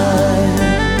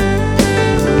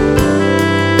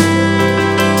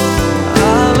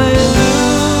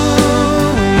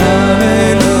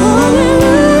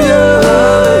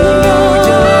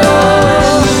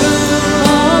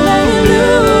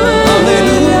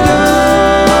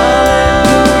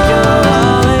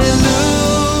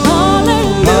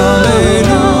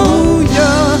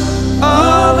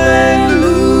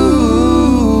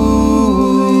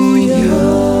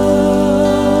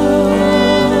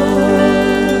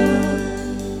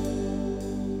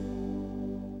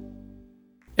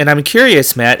 And I'm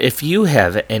curious, Matt, if you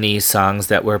have any songs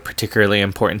that were particularly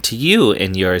important to you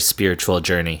in your spiritual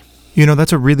journey. You know,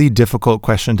 that's a really difficult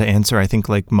question to answer. I think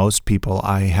like most people,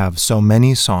 I have so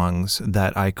many songs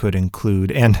that I could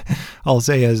include. And I'll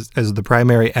say as the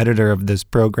primary editor of this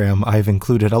program, I've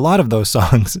included a lot of those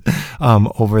songs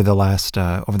over the last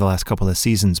couple of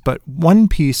seasons. But one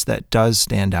piece that does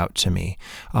stand out to me,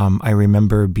 I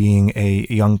remember being a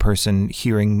young person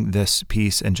hearing this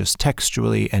piece and just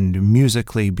textually and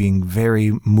musically being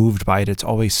very moved by it. It's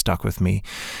always stuck with me,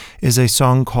 is a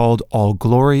song called All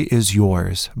Glory Is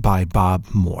Yours by Bob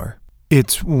Moore.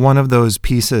 It's one of those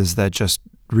pieces that just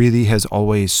really has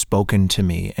always spoken to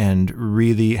me and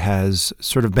really has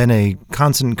sort of been a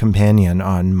constant companion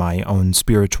on my own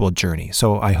spiritual journey.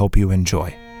 So I hope you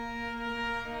enjoy.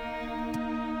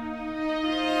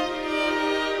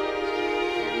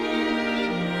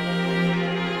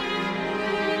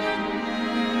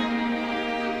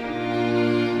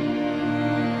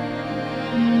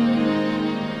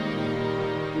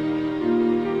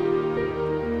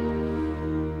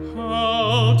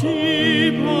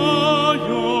 Deep are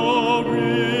your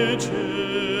riches.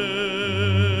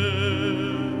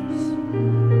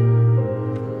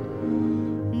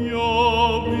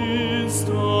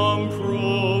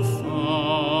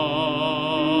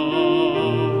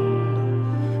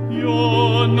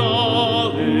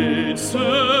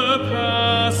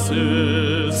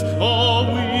 surpasses all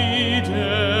we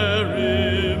dare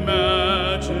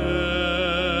imagine.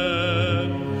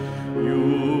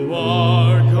 You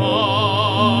are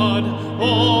God,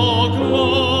 all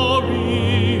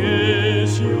glory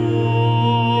is yours.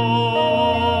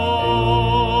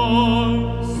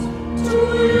 To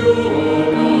you,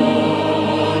 O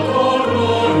God, all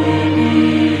glory be,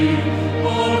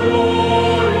 all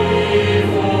glory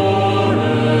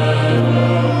forever.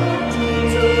 To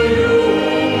you,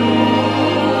 O God,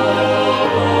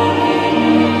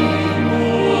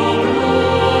 all glory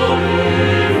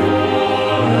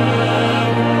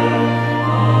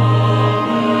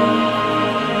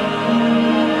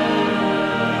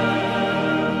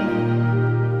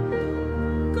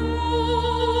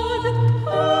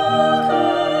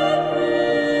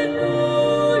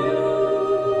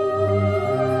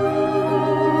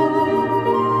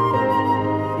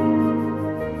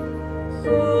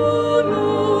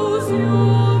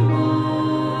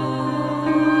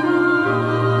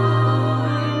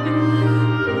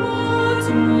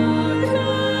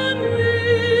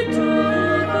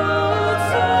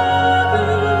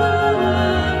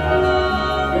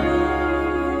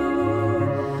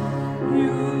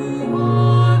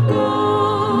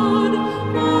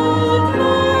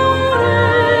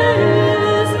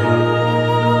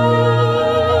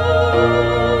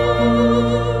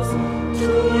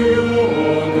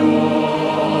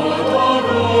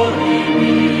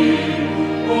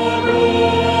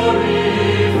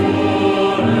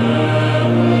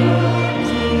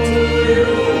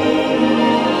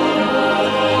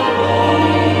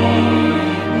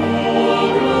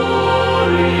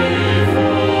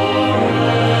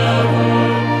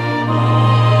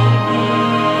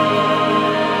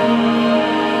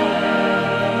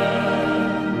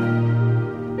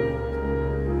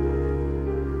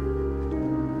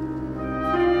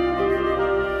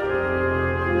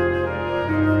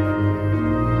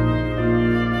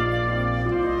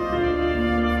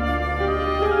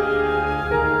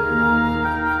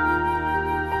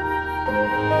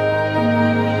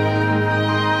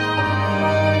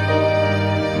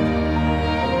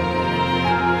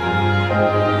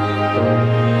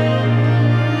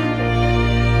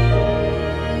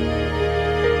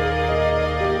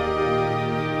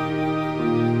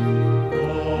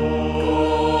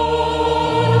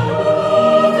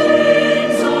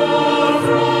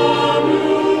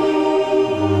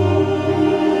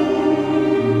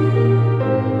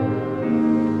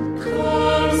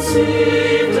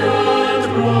conceived and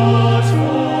brought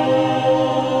forth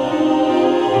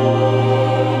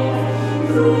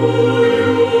through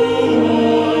you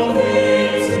all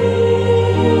things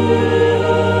move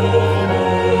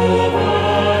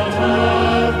and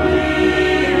have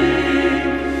been.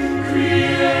 Creation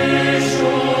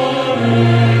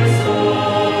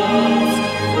exalts,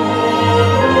 glory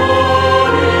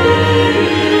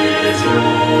is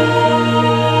yours.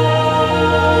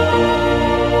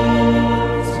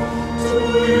 To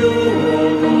you, O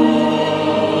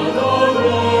God, all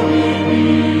glory be,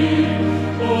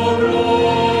 all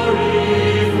glory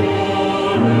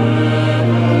forever.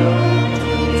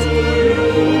 To you,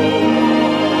 O God,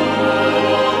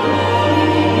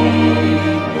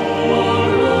 all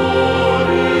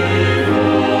glory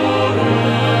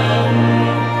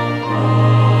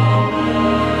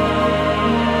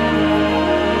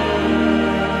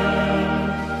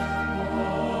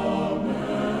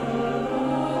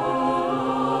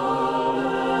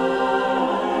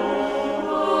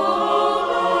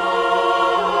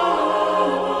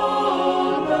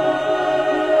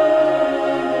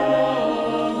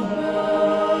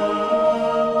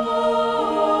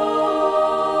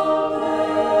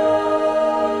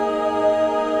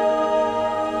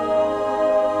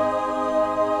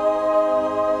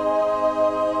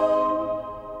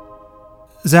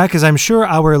Zach, as I'm sure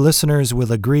our listeners will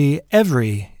agree,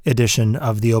 every edition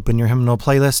of the Open Your Hymnal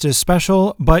playlist is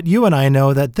special, but you and I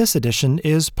know that this edition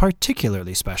is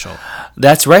particularly special.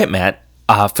 That's right, Matt.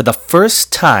 For the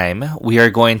first time, we are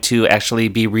going to actually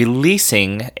be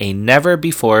releasing a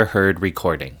never-before-heard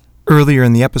recording. Earlier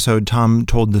in the episode, Tom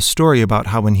told the story about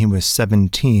how when he was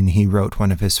 17, he wrote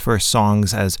one of his first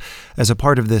songs as a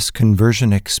part of this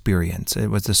conversion experience. It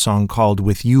was a song called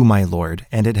With You, My Lord,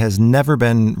 and it has never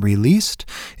been released.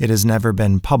 It has never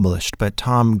been published, but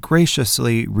Tom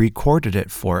graciously recorded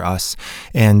it for us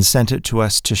and sent it to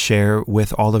us to share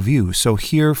with all of you. So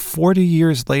here, 40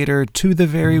 years later, to the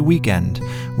very weekend,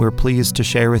 we're pleased to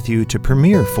share with you, to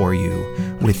premiere for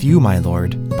you, With You, My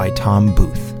Lord, by Tom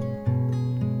Booth.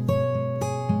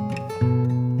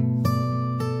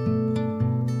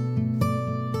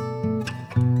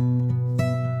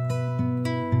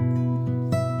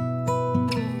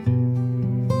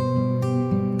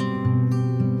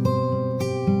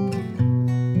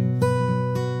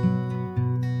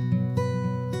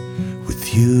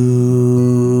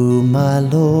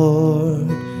 Lord,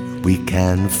 we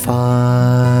can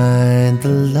find the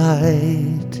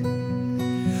light.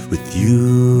 With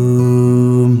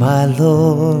you, my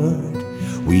Lord,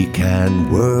 we can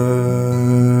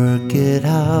work it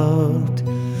out.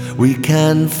 We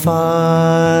can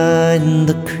find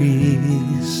the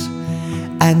crease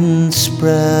and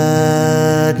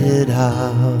spread it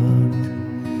out.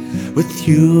 With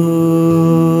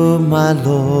you, my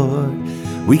Lord,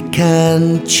 we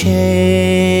can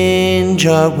change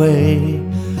our way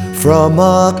from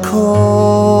a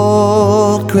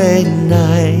cold gray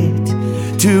night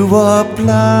to a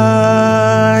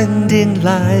blinding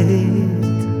light.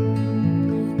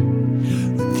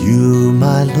 With you,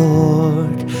 my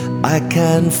Lord, I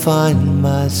can find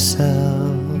myself.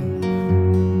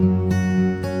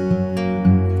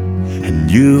 And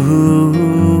you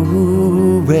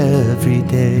every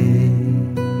day.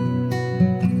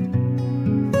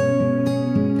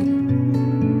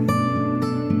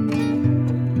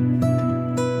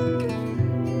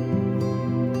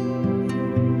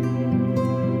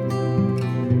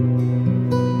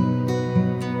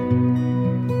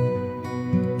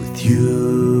 With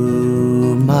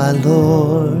you, my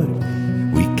Lord,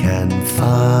 we can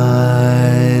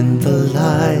find the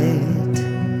light.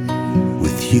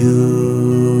 With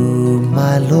you,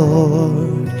 my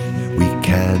Lord, we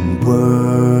can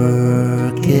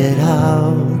work it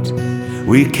out.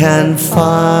 We can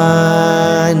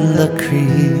find the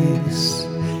crease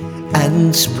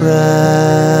and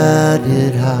spread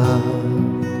it out.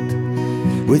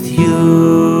 With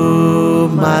you,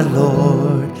 my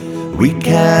Lord, we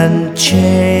can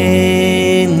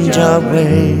change our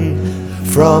way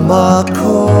from a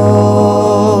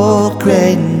cold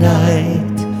gray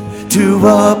night to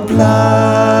a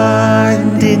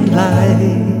blinding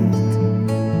light.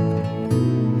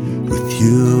 With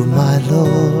you, my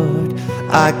Lord,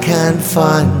 I can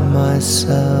find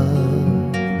myself.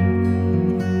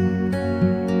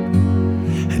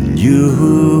 And you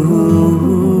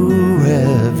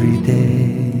every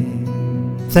day.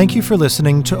 Thank you for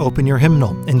listening to Open Your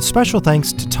Hymnal, and special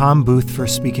thanks to Tom Booth for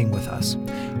speaking with us.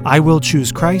 I Will Choose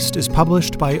Christ is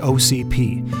published by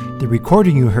OCP. The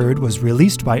recording you heard was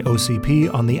released by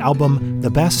OCP on the album The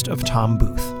Best of Tom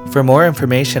Booth. For more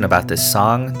information about this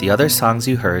song, the other songs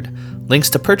you heard, links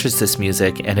to purchase this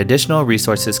music, and additional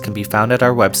resources can be found at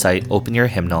our website,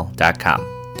 openyourhymnal.com.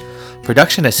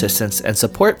 Production assistance and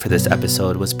support for this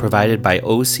episode was provided by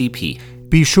OCP.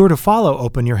 Be sure to follow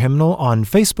Open Your Hymnal on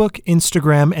Facebook,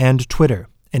 Instagram, and Twitter.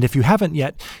 And if you haven't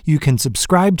yet, you can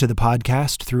subscribe to the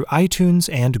podcast through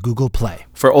iTunes and Google Play.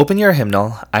 For Open Your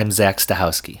Hymnal, I'm Zach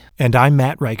Stahowski. And I'm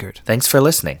Matt Reichert. Thanks for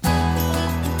listening.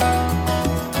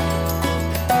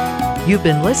 You've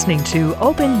been listening to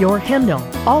Open Your Hymnal.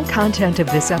 All content of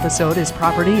this episode is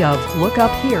property of Look Up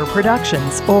Here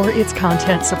Productions or its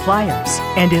content suppliers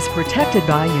and is protected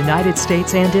by United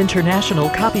States and international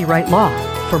copyright law.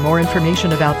 For more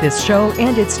information about this show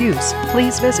and its use,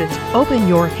 please visit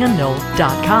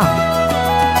openyourhymnal.com.